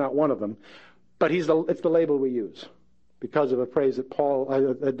 Antichrist is not one of them, but it's the label we use because of a phrase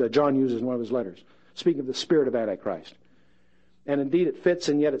that John uses in one of his letters, speaking of the spirit of Antichrist. And indeed it fits,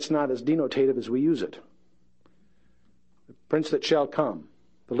 and yet it's not as denotative as we use it. The prince that shall come,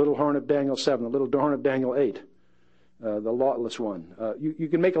 the little horn of Daniel 7, the little horn of Daniel 8, the lawless one. You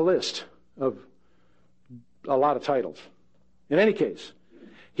can make a list of a lot of titles. In any case,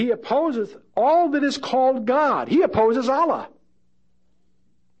 he opposes all that is called God. He opposes Allah.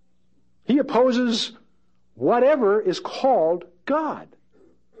 He opposes whatever is called God.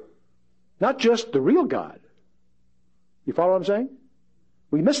 Not just the real God. You follow what I'm saying?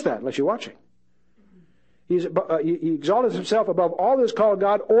 We miss that unless you're watching. He exalted himself above all that is called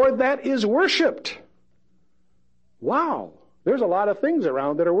God or that is worshipped. Wow. There's a lot of things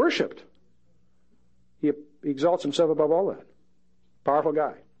around that are worshipped. He exalts himself above all that. Powerful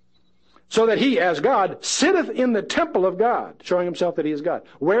guy. So that he, as God, sitteth in the temple of God, showing himself that he is God.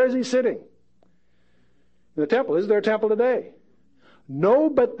 Where is he sitting? In the temple. Is there a temple today? No,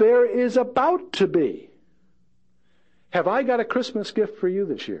 but there is about to be. Have I got a Christmas gift for you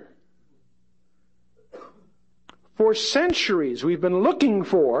this year? For centuries we've been looking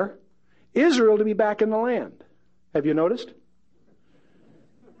for Israel to be back in the land. Have you noticed?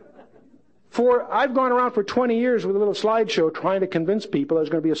 I've gone around for 20 years with a little slideshow trying to convince people there's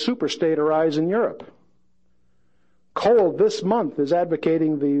going to be a superstate arise in Europe. Kohl this month is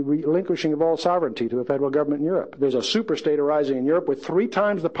advocating the relinquishing of all sovereignty to a federal government in Europe. There's a superstate arising in Europe with 3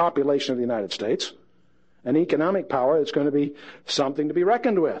 times the population of the United States, an economic power that's going to be something to be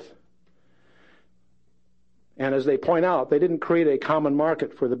reckoned with. And as they point out, they didn't create a common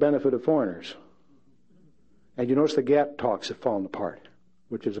market for the benefit of foreigners. And you notice the GATT talks have fallen apart,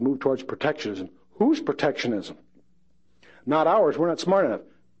 which is a move towards protectionism. Whose protectionism? Not ours. We're not smart enough.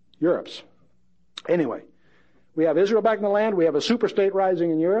 Europe's. Anyway, we have Israel back in the land. We have a superstate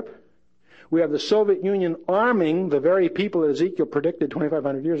rising in Europe. We have the Soviet Union arming the very people that Ezekiel predicted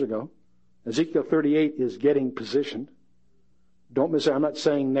 2,500 years ago. Ezekiel 38 is getting positioned. Don't miss it. I'm not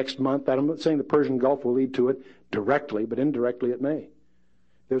saying next month. I'm not saying the Persian Gulf will lead to it directly, but indirectly it may.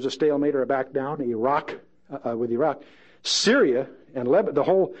 There's a stalemate or a back down. With Iraq. Syria and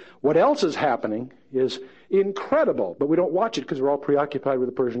Lebanon, what else is happening is incredible, but we don't watch it because we're all preoccupied with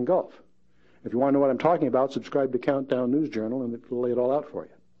the Persian Gulf. If you want to know what I'm talking about, subscribe to Countdown News Journal and it'll lay it all out for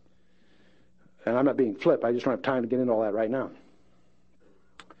you. And I'm not being flip. I just don't have time to get into all that right now.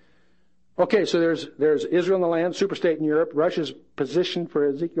 Okay, so there's Israel in the land, superstate in Europe, Russia's position for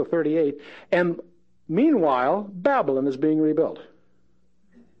Ezekiel 38, and meanwhile, Babylon is being rebuilt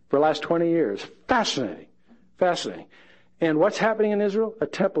for the last 20 years. Fascinating. Fascinating. And what's happening in Israel? A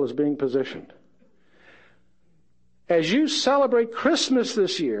temple is being positioned. As you celebrate Christmas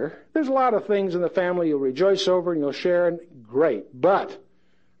this year, there's a lot of things in the family you'll rejoice over and you'll share, and great. But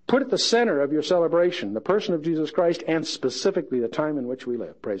put at the center of your celebration the person of Jesus Christ and specifically the time in which we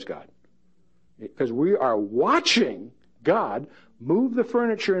live. Praise God. Because we are watching God move the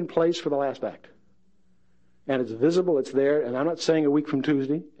furniture in place for the last act. And it's visible, it's there, and I'm not saying a week from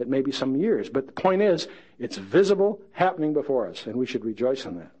Tuesday, it may be some years, but the point is, it's visible, happening before us, and we should rejoice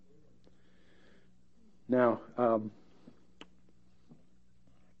in that. Now,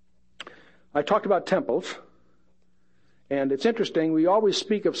 I talked about temples, and it's interesting, we always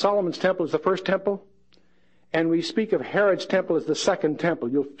speak of Solomon's temple as the first temple, and we speak of Herod's temple as the second temple.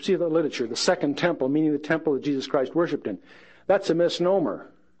 You'll see the literature, the second temple, meaning the temple that Jesus Christ worshipped in. That's a misnomer.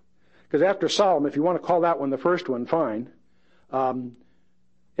 Because after Solomon, if you want to call that one the first one, fine. And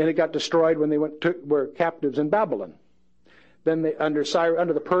it got destroyed when they were captives in Babylon. Then under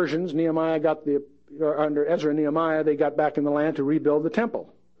the Persians, under Ezra and Nehemiah, they got back in the land to rebuild the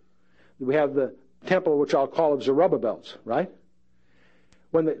temple. We have the temple, which I'll call of Zerubbabel's, right?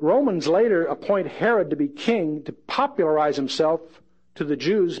 When the Romans later appoint Herod to be king to popularize himself to the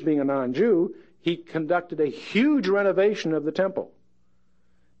Jews, being a non-Jew, he conducted a huge renovation of the temple.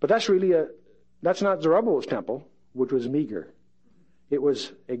 But that's not Zerubbabel's temple, which was meager. It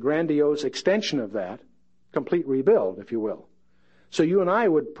was a grandiose extension of that, complete rebuild, if you will. So you and I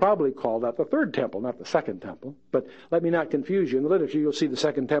would probably call that the third temple, not the second temple. But let me not confuse you. In the literature, you'll see the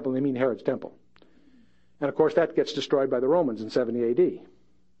second temple, and they mean Herod's temple. And of course, that gets destroyed by the Romans in 70 AD.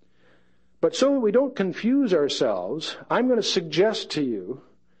 But so that we don't confuse ourselves, I'm going to suggest to you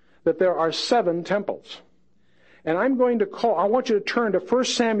that there are 7 temples. And I want you to turn to 1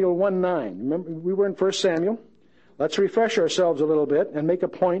 Samuel 1:9. Remember, we were in 1 Samuel. Let's refresh ourselves a little bit and make a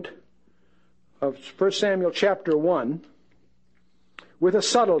point of 1 Samuel chapter 1 with a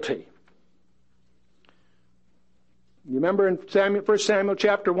subtlety. You remember in 1 Samuel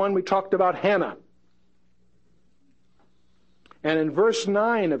chapter 1 we talked about Hannah. And in verse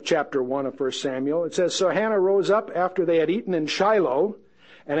 9 of chapter 1 of 1 Samuel, it says, "So Hannah rose up after they had eaten in Shiloh,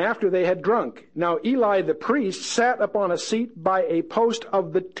 and after they had drunk. Now Eli the priest sat upon a seat by a post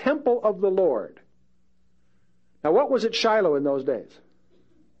of the temple of the Lord." Now what was at Shiloh in those days?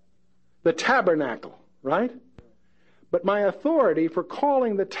 The tabernacle, right? But my authority for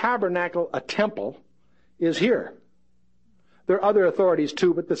calling the tabernacle a temple is here. There are other authorities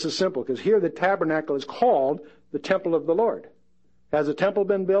too, but this is simple, because here the tabernacle is called the temple of the Lord. Has a temple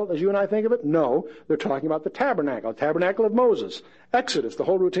been built as you and I think of it? No. They're talking about the tabernacle of Moses. Exodus, the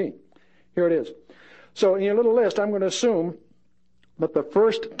whole routine. Here it is. So in your little list, I'm going to assume that the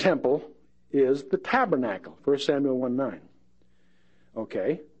first temple is the tabernacle. 1 Samuel 1:9.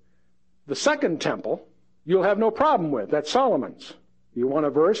 Okay. The second temple, you'll have no problem with. That's Solomon's. You want a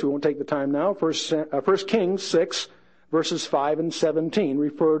verse? We won't take the time now. 1 Kings 6, verses 5 and 17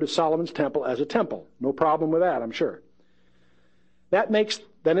 refer to Solomon's temple as a temple. No problem with that, I'm sure.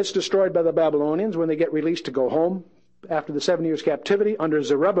 Then it's destroyed by the Babylonians when they get released to go home after the 7 years captivity. Under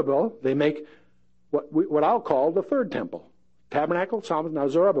Zerubbabel, they make what I'll call the third temple. Tabernacle, Solomon's, now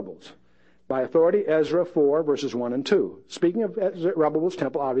Zerubbabel's. By authority, Ezra 4, verses 1 and 2. Speaking of Zerubbabel's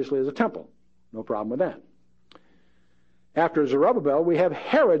temple, obviously as a temple. No problem with that. After Zerubbabel, we have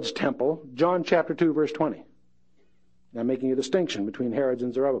Herod's temple, John chapter 2, verse 20. Now making a distinction between Herod's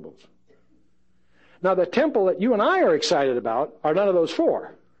and Zerubbabel's. Now, the temple that you and I are excited about are none of those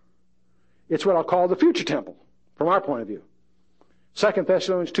 4. It's what I'll call the future temple, from our point of view. 2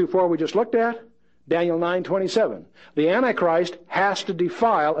 Thessalonians 2:4 we just looked at. Daniel 9:27. The Antichrist has to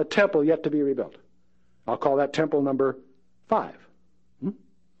defile a temple yet to be rebuilt. I'll call that temple number 5.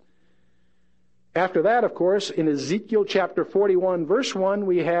 After that, of course, in Ezekiel chapter 41, verse 1,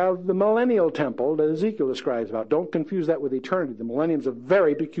 we have the millennial temple that Ezekiel describes about. Don't confuse that with eternity. The millennium is a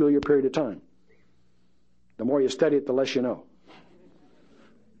very peculiar period of time. The more you study it, the less you know.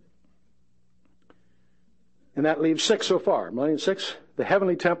 And that leaves 6 so far. Millennium 6, the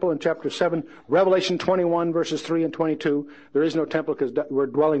heavenly temple in chapter 7. Revelation 21, verses 3 and 22. There is no temple because we're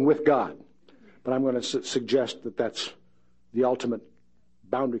dwelling with God. But I'm going to suggest that that's the ultimate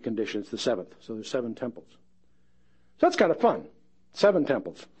boundary condition. It's the 7th. So there's 7 temples. So that's kind of fun. 7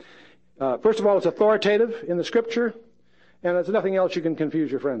 temples. First of all, it's authoritative in the Scripture. And there's nothing else you can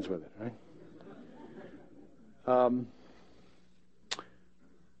confuse your friends with it, right?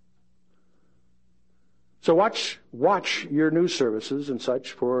 So watch your news services and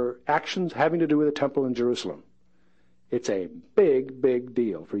such for actions having to do with the temple in Jerusalem. It's a big, big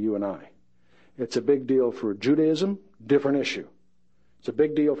deal for you and I. It's a big deal for Judaism, different issue. It's a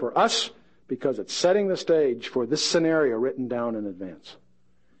big deal for us because it's setting the stage for this scenario written down in advance.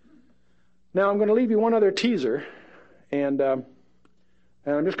 Now I'm going to leave you one other teaser, and I'm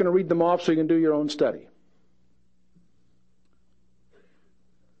just going to read them off so you can do your own study.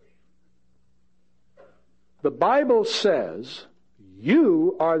 The Bible says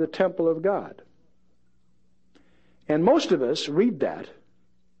you are the temple of God. And most of us read that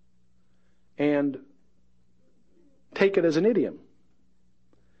and take it as an idiom.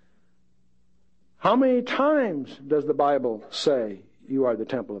 How many times does the Bible say you are the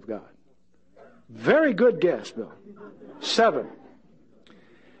temple of God? Very good guess, Bill. 7.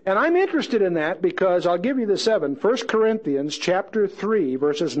 And I'm interested in that because I'll give you the 7. 1 Corinthians chapter 3,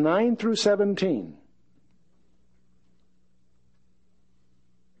 verses 9 through 17.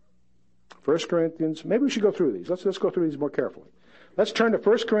 1 Corinthians, maybe we should go through these. Let's go through these more carefully. Let's turn to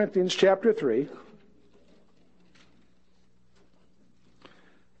 1 Corinthians chapter 3.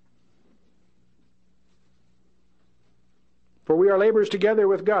 For we are laborers together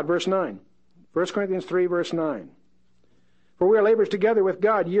with God, verse 9. 1 Corinthians 3, verse 9. For we are laborers together with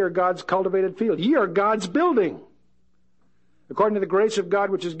God, ye are God's cultivated field. Ye are God's building. According to the grace of God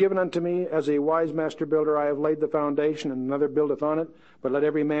which is given unto me, as a wise master builder, I have laid the foundation, and another buildeth on it. But let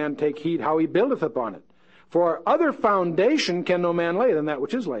every man take heed how he buildeth upon it. For other foundation can no man lay than that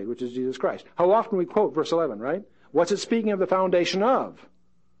which is laid, which is Jesus Christ. How often we quote verse 11, right? What's it speaking of the foundation of?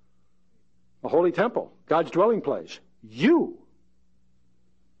 A holy temple, God's dwelling place. You.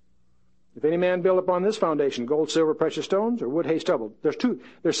 If any man build upon this foundation, gold, silver, precious stones, or wood, hay, stubble.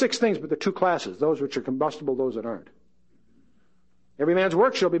 There's 6 things, but there are 2 classes. Those which are combustible, those that aren't. Every man's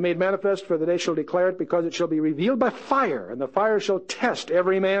work shall be made manifest, for the day shall declare it, because it shall be revealed by fire, and the fire shall test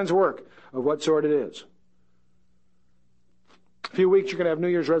every man's work of what sort it is. A few weeks, you're going to have New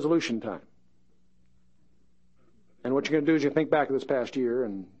Year's resolution time. And what you're going to do is you think back to this past year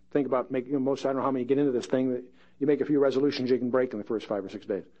and think about making, I don't know how many get into this thing, that you make a few resolutions you can break in the first 5 or 6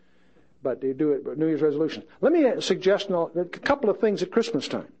 days. But you do it, New Year's resolution. Let me suggest a couple of things at Christmas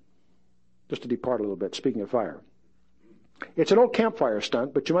time, just to depart a little bit, speaking of fire. It's an old campfire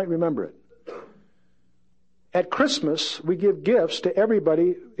stunt, but you might remember it. At Christmas, we give gifts to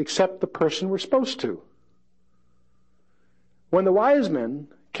everybody except the person we're supposed to. When the wise men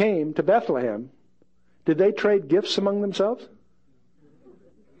came to Bethlehem, did they trade gifts among themselves?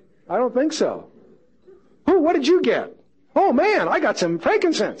 I don't think so. What did you get? Oh man, I got some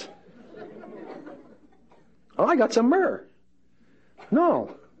frankincense. Oh, I got some myrrh.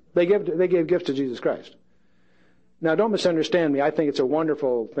 No, they gave gifts to Jesus Christ. Now, don't misunderstand me. I think it's a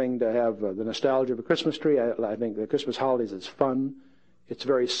wonderful thing to have the nostalgia of a Christmas tree. I think the Christmas holidays is fun. It's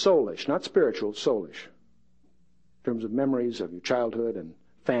very soulish, not spiritual, soulish, in terms of memories of your childhood and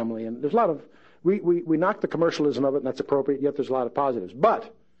family. And there's a lot of, we knock the commercialism of it, and that's appropriate, yet there's a lot of positives.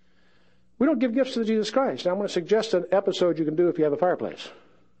 But we don't give gifts to Jesus Christ. Now, I'm going to suggest an episode you can do if you have a fireplace.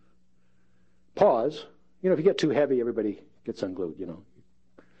 Pause. If you get too heavy, everybody gets unglued,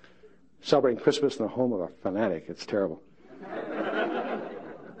 Celebrating Christmas in the home of a fanatic. It's terrible.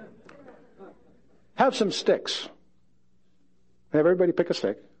 Have some sticks. Have everybody pick a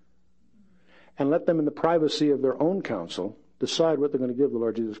stick. And let them, in the privacy of their own counsel, decide what they're going to give the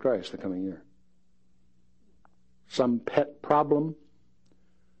Lord Jesus Christ the coming year. Some pet problem.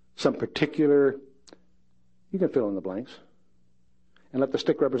 Some particular, you can fill in the blanks. And let the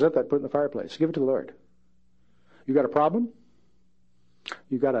stick represent that, put it in the fireplace. Give it to the Lord. You got a problem?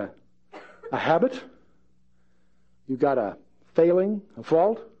 You got a habit? You got a failing, a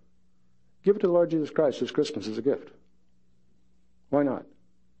fault? Give it to the Lord Jesus Christ this Christmas as a gift. Why not?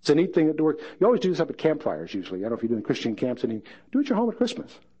 It's a neat thing to work. You always do this up at campfires usually. I don't know if you're doing Christian camps. Do it at your home at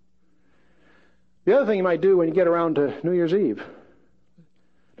Christmas. The other thing you might do when you get around to New Year's Eve,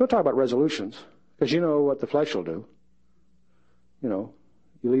 don't talk about resolutions, because you know what the flesh will do.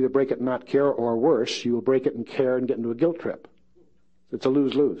 You'll either break it and not care, or worse, you will break it and care and get into a guilt trip. It's a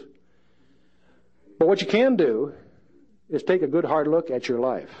lose-lose. But what you can do is take a good hard look at your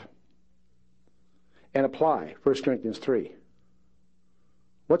life and apply 1 Corinthians 3.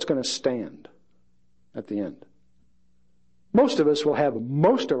 What's going to stand at the end? Most of us will have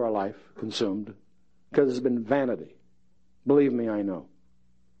most of our life consumed because it's been vanity. Believe me, I know.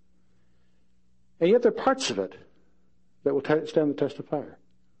 And yet there are parts of it that will stand the test of fire.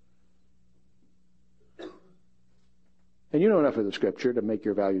 And you know enough of the Scripture to make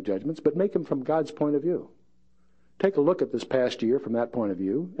your value judgments, but make them from God's point of view. Take a look at this past year from that point of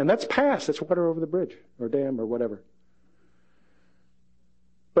view, and that's past. That's water over the bridge, or dam, or whatever.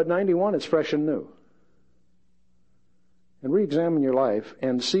 But 91 is fresh and new. And re-examine your life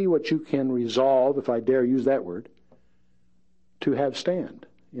and see what you can resolve, if I dare use that word, to have stand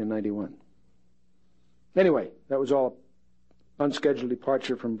in 91. Anyway, that was all unscheduled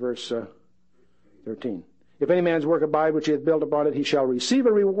departure from verse 13. If any man's work abide which he hath built upon it, he shall receive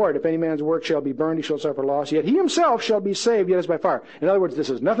a reward. If any man's work shall be burned, he shall suffer loss. Yet he himself shall be saved, yet as by fire. In other words, this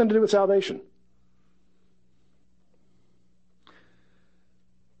has nothing to do with salvation.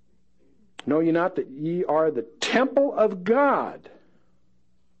 Know ye not that ye are the temple of God,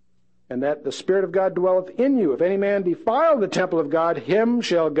 and that the Spirit of God dwelleth in you? If any man defile the temple of God, him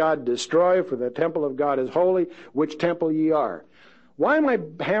shall God destroy, for the temple of God is holy, which temple ye are. Why am I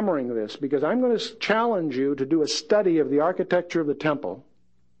hammering this? Because I'm going to challenge you to do a study of the architecture of the temple.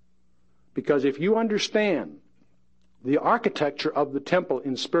 Because if you understand the architecture of the temple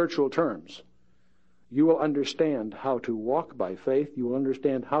in spiritual terms, you will understand how to walk by faith. You will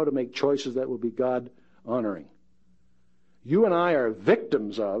understand how to make choices that will be God-honoring. You and I are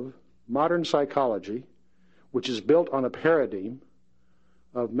victims of modern psychology, which is built on a paradigm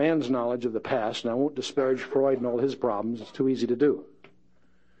of man's knowledge of the past, and I won't disparage Freud and all his problems. It's too easy to do.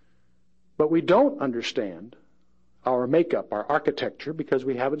 But we don't understand our makeup, our architecture, because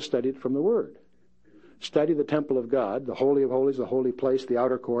we haven't studied from the Word. Study the temple of God, the Holy of Holies, the holy place, the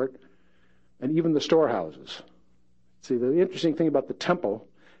outer court, and even the storehouses. See, the interesting thing about the temple,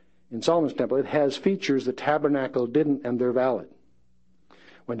 in Solomon's temple, it has features the tabernacle didn't, and they're valid.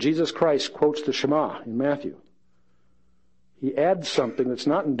 When Jesus Christ quotes the Shema in Matthew, he adds something that's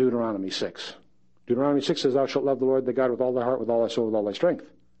not in Deuteronomy 6. Deuteronomy 6 says, thou shalt love the Lord thy God with all thy heart, with all thy soul, with all thy strength.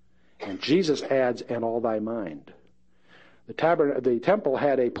 And Jesus adds, and all thy mind. The temple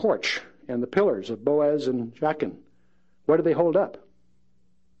had a porch and the pillars of Boaz and Jachin. What did they hold up?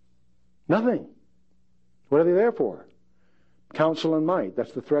 Nothing. What are they there for? Counsel and might.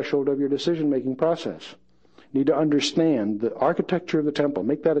 That's the threshold of your decision-making process. You need to understand the architecture of the temple.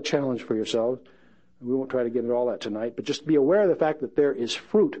 Make that a challenge for yourselves. We won't try to get into all that tonight, but just be aware of the fact that there is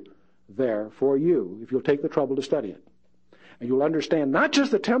fruit there for you if you'll take the trouble to study it. And you'll understand not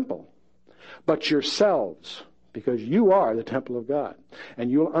just the temple, but yourselves, because you are the temple of God.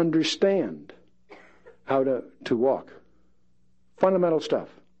 And you'll understand how to walk. Fundamental stuff.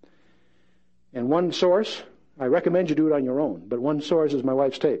 And one source, I recommend you do it on your own, but one source is my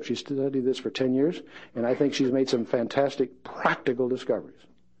wife's tape. She studied this for 10 years, and I think she's made some fantastic practical discoveries.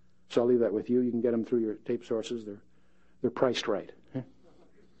 So I'll leave that with you. You can get them through your tape sources. They're priced right.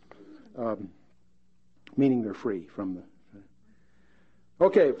 Meaning they're free from the...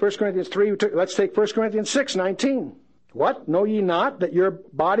 Okay, 1 Corinthians 3, let's take 1 Corinthians 6:19. What? Know ye not that your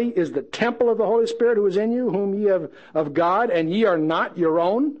body is the temple of the Holy Spirit who is in you, whom ye have of God, and ye are not your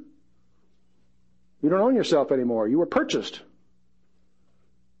own? You don't own yourself anymore. You were purchased.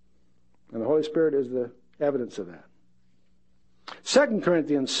 And the Holy Spirit is the evidence of that. 2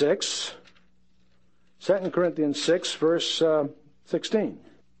 Corinthians 6, verse 16.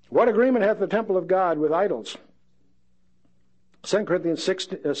 What agreement hath the temple of God with idols? 2 Corinthians 6,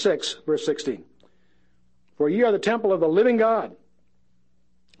 verse 16. For ye are the temple of the living God.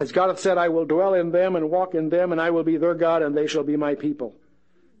 As God hath said, I will dwell in them and walk in them, and I will be their God, and they shall be my people.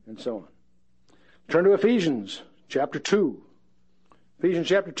 And so on. Turn to Ephesians chapter 2. Ephesians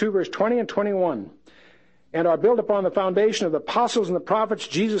chapter 2, verse 20 and 21. And are built upon the foundation of the apostles and the prophets,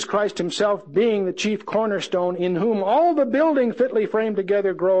 Jesus Christ himself being the chief cornerstone, in whom all the building fitly framed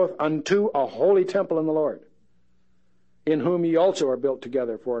together groweth unto a holy temple in the Lord, in whom ye also are built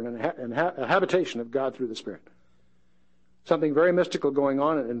together for a habitation of God through the Spirit. Something very mystical going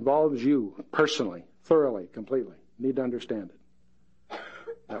on. It involves you personally, thoroughly, completely. You need to understand it.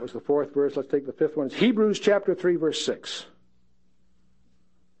 That was the fourth verse. Let's take the fifth one. It's Hebrews chapter 3, verse 6.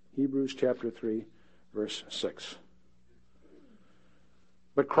 Hebrews chapter 3, verse 6.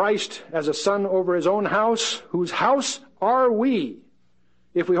 But Christ as a son over his own house, whose house are we,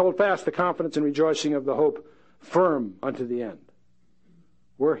 if we hold fast the confidence and rejoicing of the hope firm unto the end.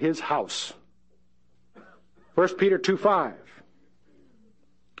 We're his house. 1 Peter 2:5.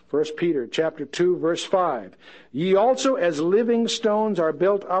 1 Peter chapter 2, verse 5. Ye also as living stones are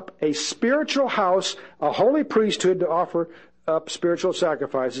built up a spiritual house, a holy priesthood, to offer up spiritual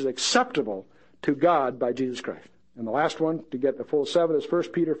sacrifices acceptable to God by Jesus Christ. And the last one, to get the full 7, is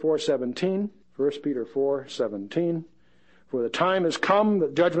 1 Peter 4:17. 1 Peter 4:17. For the time has come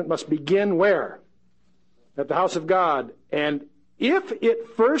that judgment must begin where? At the house of God. And if it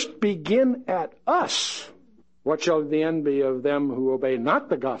first begin at us, what shall the end be of them who obey not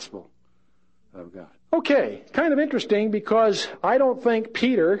the gospel of God? Okay, kind of interesting, because I don't think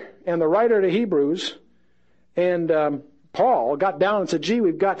Peter and the writer to Hebrews and Paul got down and said, gee,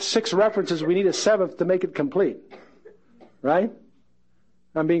 we've got 6 references, we need a 7th to make it complete. Right?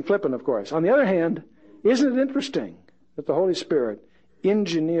 I'm being flippant, of course. On the other hand, isn't it interesting that the Holy Spirit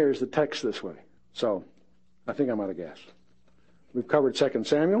engineers the text this way? So, I think I'm out of gas. We've covered 2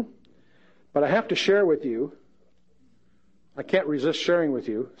 Samuel, but I have to share with you, I can't resist sharing with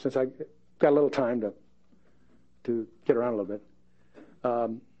you, since I've got a little time to get around a little bit,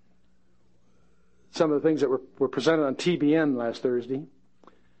 some of the things that were presented on TBN last Thursday.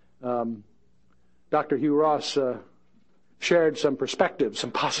 Dr. Hugh Ross shared some perspectives,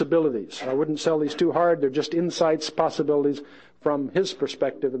 some possibilities. I wouldn't sell these too hard. They're just insights, possibilities from his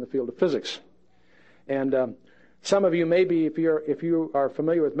perspective in the field of physics. And some of you, maybe, if you are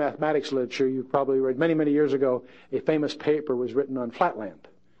familiar with mathematics literature, you've probably read many years ago, a famous paper was written on flatland,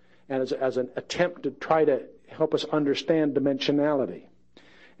 and as an attempt to try to help us understand dimensionality.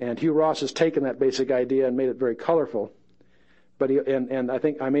 And Hugh Ross has taken that basic idea and made it very colorful. But I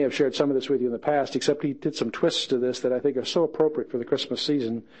think I may have shared some of this with you in the past, except he did some twists to this that I think are so appropriate for the Christmas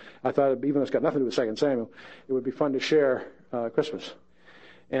season. I thought, even though it's got nothing to do with 2 Samuel, it would be fun to share Christmas.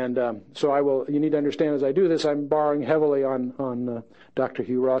 And so you need to understand, as I do this, I'm borrowing heavily on Dr.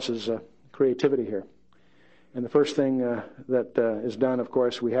 Hugh Ross's creativity here. And the first thing that is done, of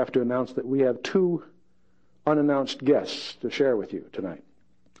course, we have to announce that we have 2 unannounced guests to share with you tonight.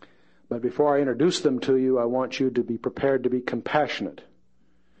 But before I introduce them to you, I want you to be prepared to be compassionate,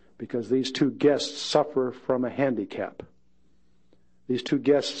 because these 2 guests suffer from a handicap. These 2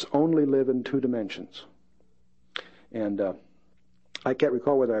 guests only live in 2 dimensions. And I can't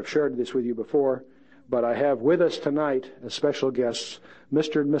recall whether I've shared this with you before, but I have with us tonight as special guests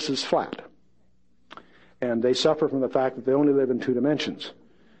Mr. and Mrs. Flatt. And they suffer from the fact that they only live in 2 dimensions.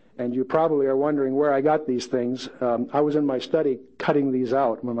 And you probably are wondering where I got these things. I was in my study cutting these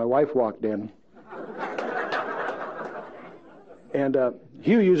out when my wife walked in. And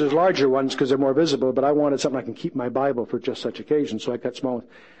Hugh uses larger ones because they're more visible, but I wanted something I can keep my Bible for just such occasions, so I cut small ones.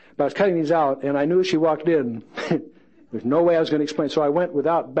 But I was cutting these out, and I knew as she walked in, there's no way I was going to explain. So I went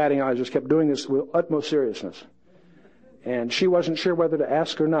without batting eyes, just kept doing this with utmost seriousness. And she wasn't sure whether to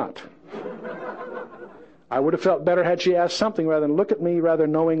ask or not. I would have felt better had she asked something rather than look at me rather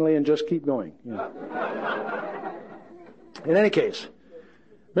knowingly and just keep going. Yeah. In any case,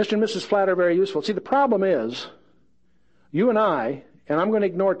 Mr. and Mrs. Flatt are very useful. See, the problem is, you and I, and I'm going to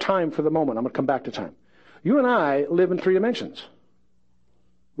ignore time for the moment. I'm going to come back to time. You and I live in 3 dimensions.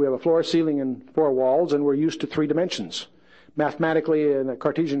 We have a floor, ceiling, and 4 walls, and we're used to 3 dimensions. Mathematically, in the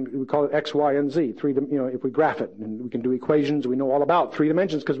Cartesian, we call it X, Y, and Z. If we graph it, and we can do equations, we know all about 3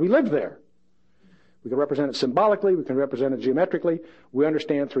 dimensions because we live there. We can represent it symbolically. We can represent it geometrically. We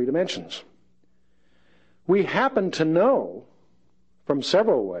understand 3 dimensions. We happen to know from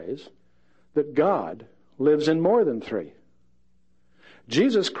several ways that God lives in more than 3.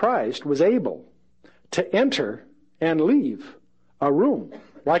 Jesus Christ was able to enter and leave a room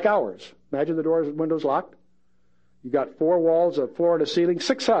like ours. Imagine the doors and windows locked. You've got 4 walls, a floor, and a ceiling,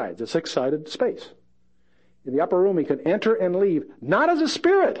 6 sides, a 6-sided space. In the upper room, he could enter and leave, not as a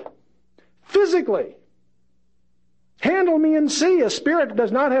spirit, physically. Handle me and see. A spirit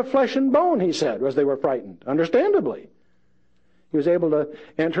does not have flesh and bone, he said, as they were frightened. Understandably. He was able to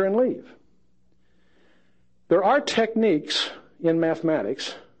enter and leave. There are techniques in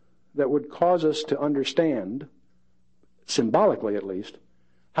mathematics that would cause us to understand, symbolically at least,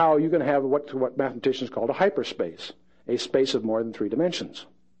 how you can have what mathematicians call a hyperspace, a space of more than 3 dimensions.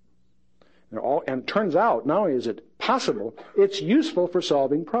 And it turns out, not only is it possible, it's useful for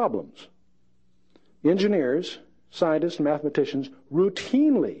solving problems. Engineers, scientists, and mathematicians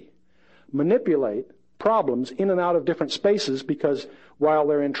routinely manipulate problems in and out of different spaces because while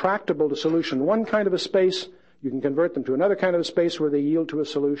they're intractable to solution in one kind of a space, you can convert them to another kind of a space where they yield to a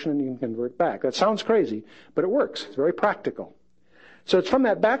solution and you can convert back. That sounds crazy, but it works. It's very practical. So it's from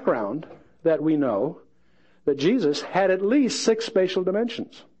that background that we know that Jesus had at least 6 spatial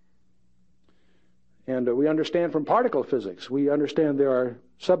dimensions. And we understand from particle physics, we understand there are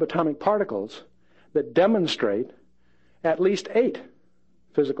subatomic particles that demonstrate at least 8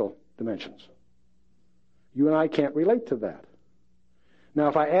 physical dimensions. You and I can't relate to that. Now,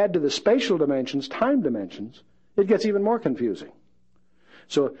 if I add to the spatial dimensions time dimensions, it gets even more confusing.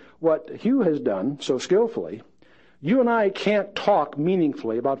 So what Hugh has done so skillfully, you and I can't talk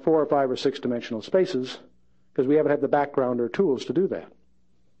meaningfully about 4 or 5 or 6 dimensional spaces because we haven't had the background or tools to do that.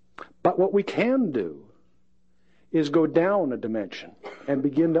 But what we can do is go down a dimension and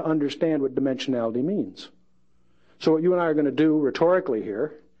begin to understand what dimensionality means. So what you and I are going to do rhetorically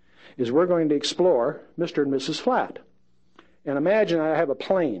here is we're going to explore Mr. and Mrs. Flatt. And imagine I have a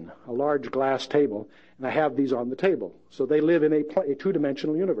plane, a large glass table, and I have these on the table. So they live in a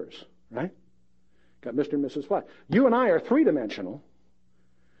 2-dimensional universe, right? Got Mr. and Mrs. Flatt. You and I are 3-dimensional.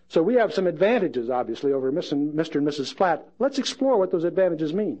 So we have some advantages, obviously, over Mr. and Mrs. Flatt. Let's explore what those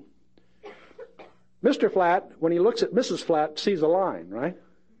advantages mean. Mr. Flatt, when he looks at Mrs. Flatt, sees a line, right?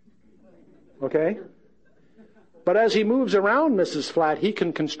 Okay? But as he moves around Mrs. Flatt, he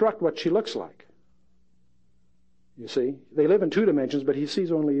can construct what she looks like. You see? They live in 2 dimensions, but he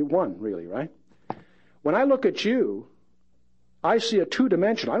sees only 1, really, right? When I look at you, I see a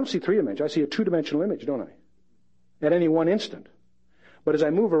 2-dimensional. I don't see 3-dimensional. I see a 2-dimensional image, don't I? At any one instant. But as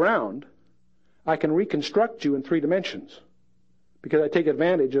I move around, I can reconstruct you in 3 dimensions because I take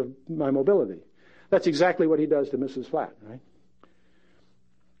advantage of my mobility. That's exactly what he does to Mrs. Flatt, right?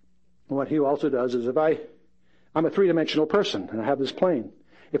 And what he also does is I'm a 3-dimensional person and I have this plane.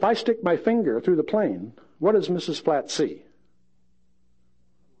 If I stick my finger through the plane, what does Mrs. Flatt see?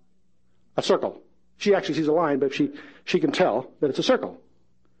 A circle. She actually sees a line, but she can tell that it's a circle.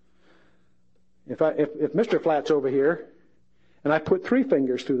 If Mr. Flatt's over here and I put 3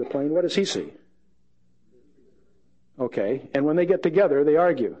 fingers through the plane, what does he see? Okay, and when they get together, they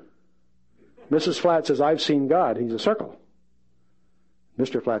argue. Mrs. Flatt says, I've seen God. He's a circle.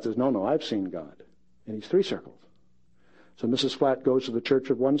 Mr. Flatt says, no, I've seen God. And he's 3 circles. So Mrs. Flatt goes to the church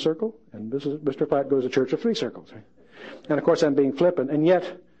of 1 circle, and Mr. Flatt goes to the church of 3 circles. Right? And of course, I'm being flippant. And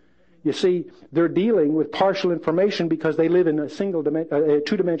yet, you see, they're dealing with partial information because they live in a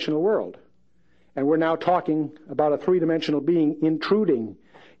 2-dimensional world. And we're now talking about a 3-dimensional being intruding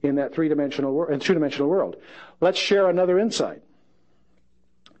in that 2-dimensional world. Let's share another insight.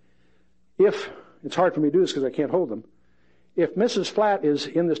 It's hard for me to do this because I can't hold them. If Mrs. Flatt is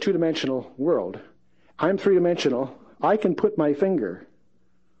in this 2-dimensional world, I'm 3-dimensional, I can put my finger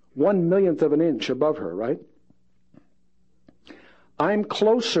 1/millionth of an inch above her, right? I'm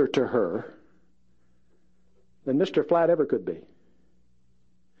closer to her than Mr. Flat ever could be.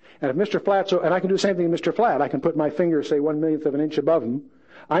 And if Mr. Flat, and I can do the same thing with Mr. Flat, I can put my finger, say, 1/millionth of an inch above him.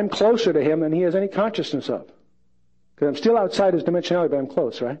 I'm closer to him than he has any consciousness of. Because I'm still outside his dimensionality, but I'm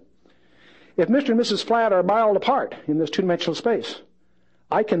close, right? If Mr. and Mrs. Flat are a mile apart in this two-dimensional space,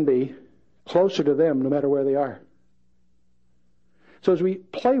 I can be closer to them no matter where they are. So as we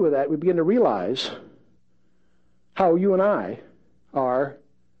play with that, we begin to realize how you and I are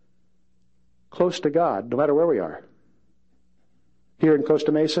close to God no matter where we are. Here in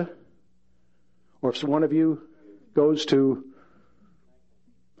Costa Mesa, or if one of you goes to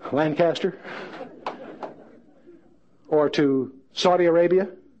Lancaster, or to Saudi Arabia,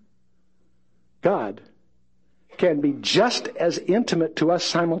 God can be just as intimate to us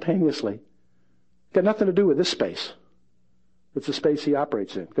simultaneously. Got nothing to do with this space. It's the space he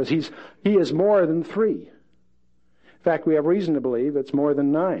operates in, because he is more than 3. In fact, we have reason to believe it's more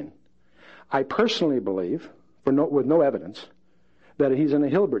than 9. I personally believe, with no evidence, that he's in a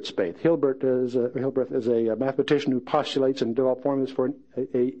Hilbert space. Hilbert is a mathematician who postulates and develops formulas for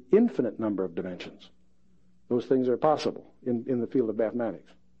an infinite number of dimensions. Those things are possible in the field of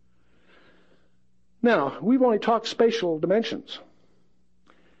mathematics. Now, we've only talked spatial dimensions.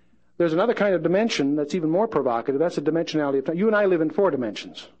 There's another kind of dimension that's even more provocative. That's the dimensionality of time. You and I live in 4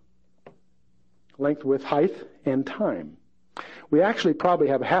 dimensions: length, width, height, and time. We actually probably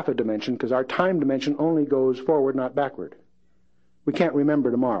have half a dimension, because our time dimension only goes forward, not backward. We can't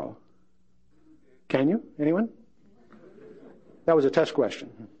remember tomorrow. Can you? Anyone? That was a test question.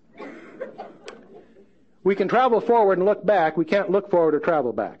 We can travel forward and look back. We can't look forward or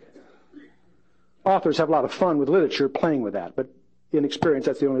travel back. Authors have a lot of fun with literature playing with that, but in experience,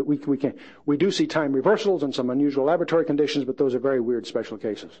 that's the only we can. We do see time reversals and some unusual laboratory conditions, but those are very weird special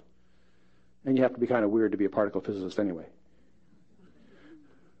cases. And you have to be kind of weird to be a particle physicist anyway.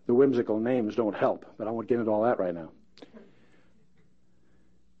 The whimsical names don't help, but I won't get into all that right now.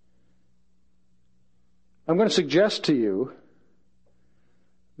 I'm going to suggest to you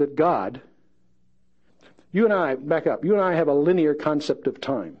that God, you and I have a linear concept of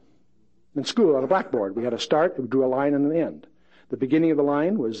time. In school, on a blackboard, we had a start, we drew a line and an end. The beginning of the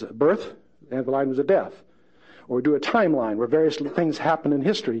line was a birth, the end of the line was a death. Or we do a timeline where various things happen in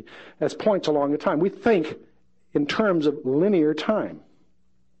history as points along the time. We think in terms of linear time.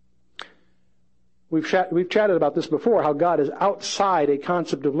 We've chatted about this before, how God is outside a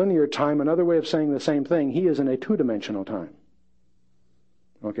concept of linear time. Another way of saying the same thing, he is in a two-dimensional time.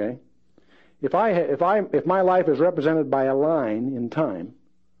 Okay? If my life is represented by a line in time,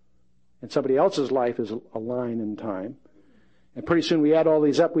 and somebody else's life is a line in time, and pretty soon we add all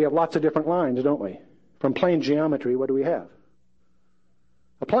these up, we have lots of different lines, don't we? From plane geometry, what do we have?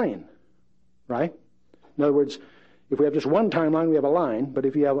 A plane, right? In other words, if we have just one timeline, we have a line, but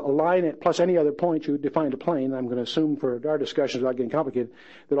if you have a line plus any other point, you define a plane. I'm going to assume for our discussions without getting complicated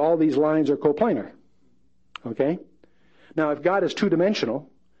that all these lines are coplanar. Okay? Now, if God is two-dimensional,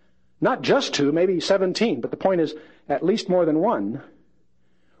 not just 2, maybe 17, but the point is at least more than 1,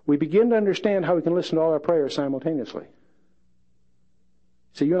 we begin to understand how we can listen to all our prayers simultaneously.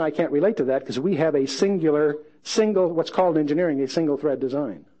 So you and I can't relate to that because we have a single, what's called in engineering, a single-thread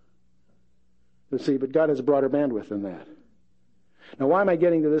design. Let's see, but God has a broader bandwidth than that. Now, why am I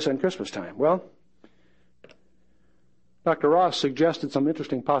getting to this on Christmas time? Well, Dr. Ross suggested some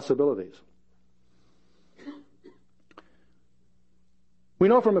interesting possibilities. We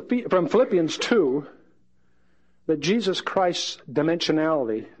know from Philippians 2 that Jesus Christ's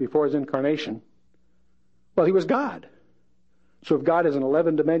dimensionality before his incarnation, well, he was God. So if God is in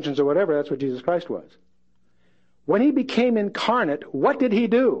 11 dimensions or whatever, that's what Jesus Christ was. When he became incarnate, what did he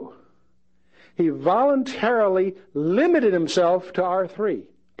do? He voluntarily limited himself to R3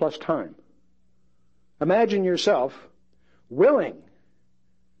 plus time. Imagine yourself willing,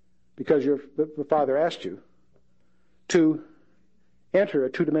 because the Father asked you, to enter a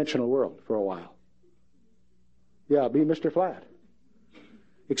two-dimensional world for a while. Yeah, be Mr. Flat.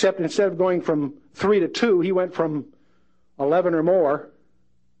 Except instead of going from 3 to 2, he went from 11 or more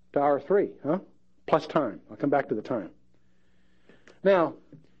to R3, plus time. I'll come back to the time. Now,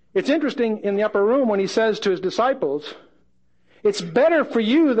 it's interesting in the upper room when he says to his disciples, it's better for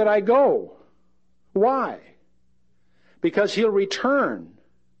you that I go. Why? Because he'll return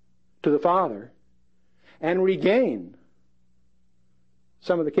to the Father and regain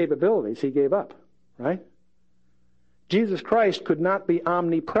some of the capabilities he gave up, right? Jesus Christ could not be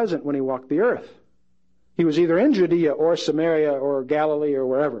omnipresent when he walked the earth. He was either in Judea or Samaria or Galilee or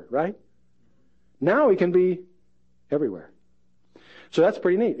wherever, right? Now he can be everywhere. So that's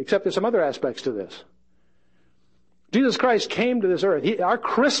pretty neat, except there's some other aspects to this. Jesus Christ came to this earth. Our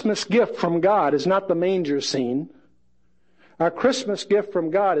Christmas gift from God is not the manger scene. Our Christmas gift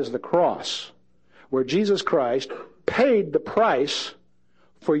from God is the cross, where Jesus Christ paid the price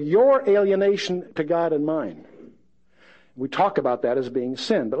for your alienation to God and mine. We talk about that as being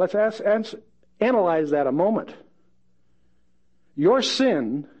sin, but let's analyze that a moment. Your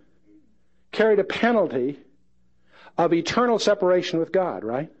sin carried a penalty of eternal separation with God,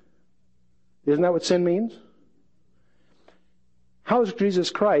 right? Isn't that what sin means? How is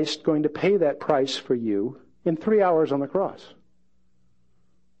Jesus Christ going to pay that price for you in 3 hours on the cross?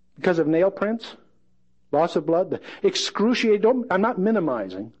 Because of nail prints? Loss of blood? The excruciating, I'm not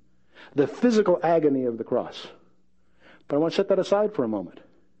minimizing the physical agony of the cross. But I want to set that aside for a moment.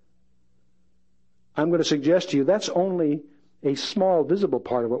 I'm going to suggest to you that's only a small visible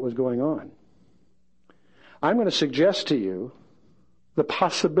part of what was going on. I'm going to suggest to you the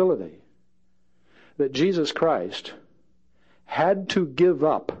possibility that Jesus Christ had to give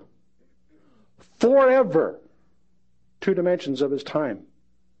up forever 2 dimensions of his time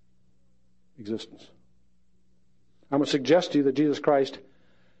existence. I'm going to suggest to you that Jesus Christ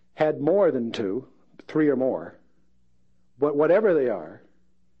had more than 2, 3 or more, but whatever they are,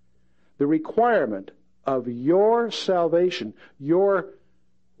 the requirement of your salvation, your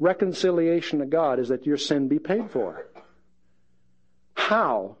reconciliation to God, is that your sin be paid for.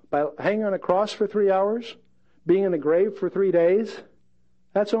 How? By hanging on a cross for 3 hours? Being in the grave for 3 days?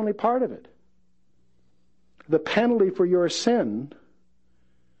 That's only part of it. The penalty for your sin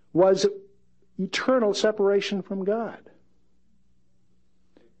was eternal separation from God.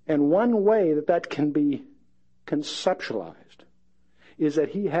 And one way that can be conceptualized is that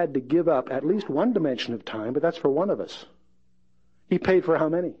he had to give up at least 1 dimension of time, but that's for one of us. He paid for how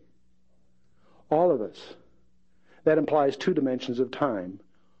many? All of us. That implies 2 dimensions of time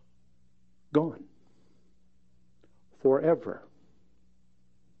gone. Forever.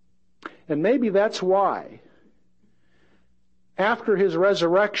 And maybe that's why, after his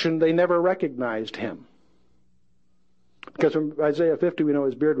resurrection, they never recognized him. Because from Isaiah 50, we know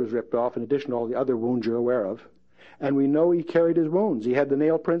his beard was ripped off, in addition to all the other wounds you're aware of. And we know he carried his wounds. He had the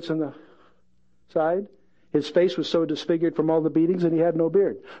nail prints in the side. His face was so disfigured from all the beatings, and he had no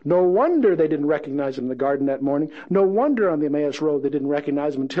beard. No wonder they didn't recognize him in the garden that morning. No wonder on the Emmaus Road they didn't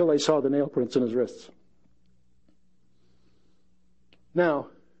recognize him until they saw the nail prints in his wrists. Now,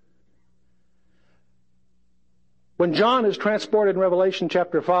 when John is transported in Revelation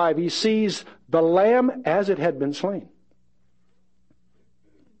chapter 5, he sees the Lamb as it had been slain.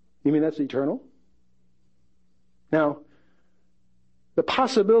 You mean that's eternal? Now, the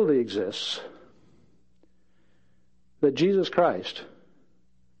possibility exists that Jesus Christ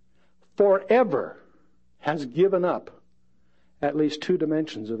forever has given up at least 2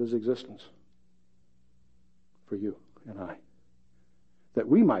 dimensions of his existence for you and I, that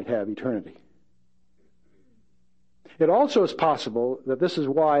we might have eternity. It also is possible that this is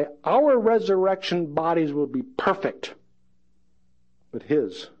why our resurrection bodies will be perfect, but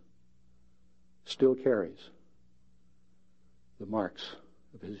his still carries the marks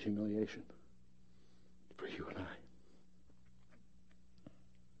of his humiliation for you and I.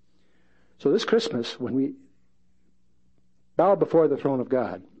 So this Christmas, when we bow before the throne of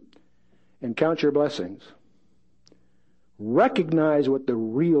God and count your blessings, recognize what the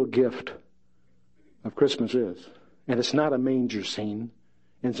real gift of Christmas is. And it's not a manger scene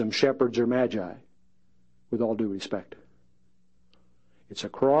and some shepherds or magi, with all due respect. It's a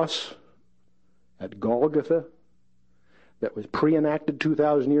cross at Golgotha that was pre-enacted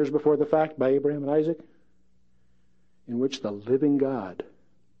 2,000 years before the fact by Abraham and Isaac, in which the living God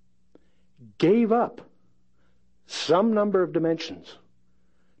gave up some number of dimensions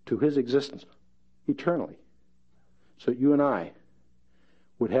to his existence eternally, so that you and I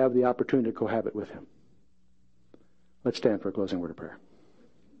would have the opportunity to cohabit with him. Let's stand for a closing word of prayer.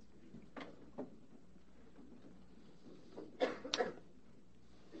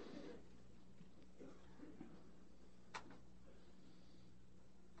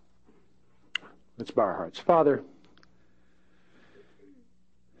 Let's bow our hearts. Father,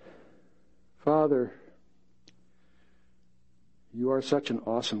 you are such an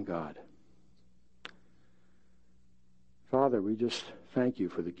awesome God. Father, we just thank you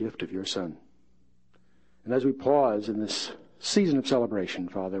for the gift of your Son. And as we pause in this season of celebration,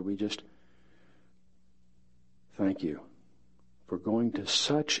 Father, we just thank you for going to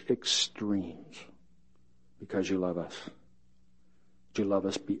such extremes because you love us. You love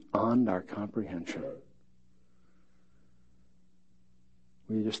us beyond our comprehension.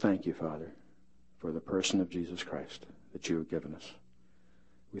 We just thank you, Father, for the person of Jesus Christ that you have given us.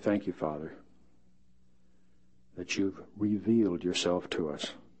 We thank you, Father, that you've revealed yourself to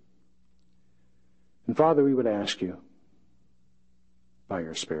us. And Father, we would ask you, by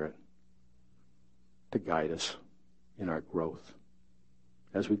your Spirit, to guide us in our growth.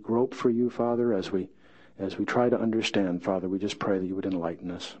 As we grope for you, Father, as we try to understand, Father, we just pray that you would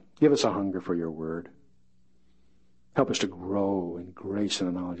enlighten us. Give us a hunger for your word. Help us to grow in grace and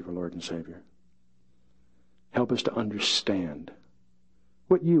the knowledge of our Lord and Savior. Help us to understand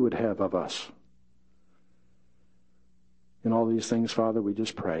what you would have of us. In all these things, Father, we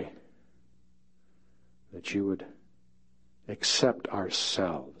just pray that you would accept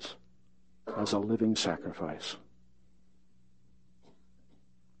ourselves as a living sacrifice.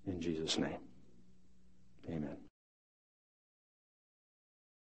 In Jesus' name, amen.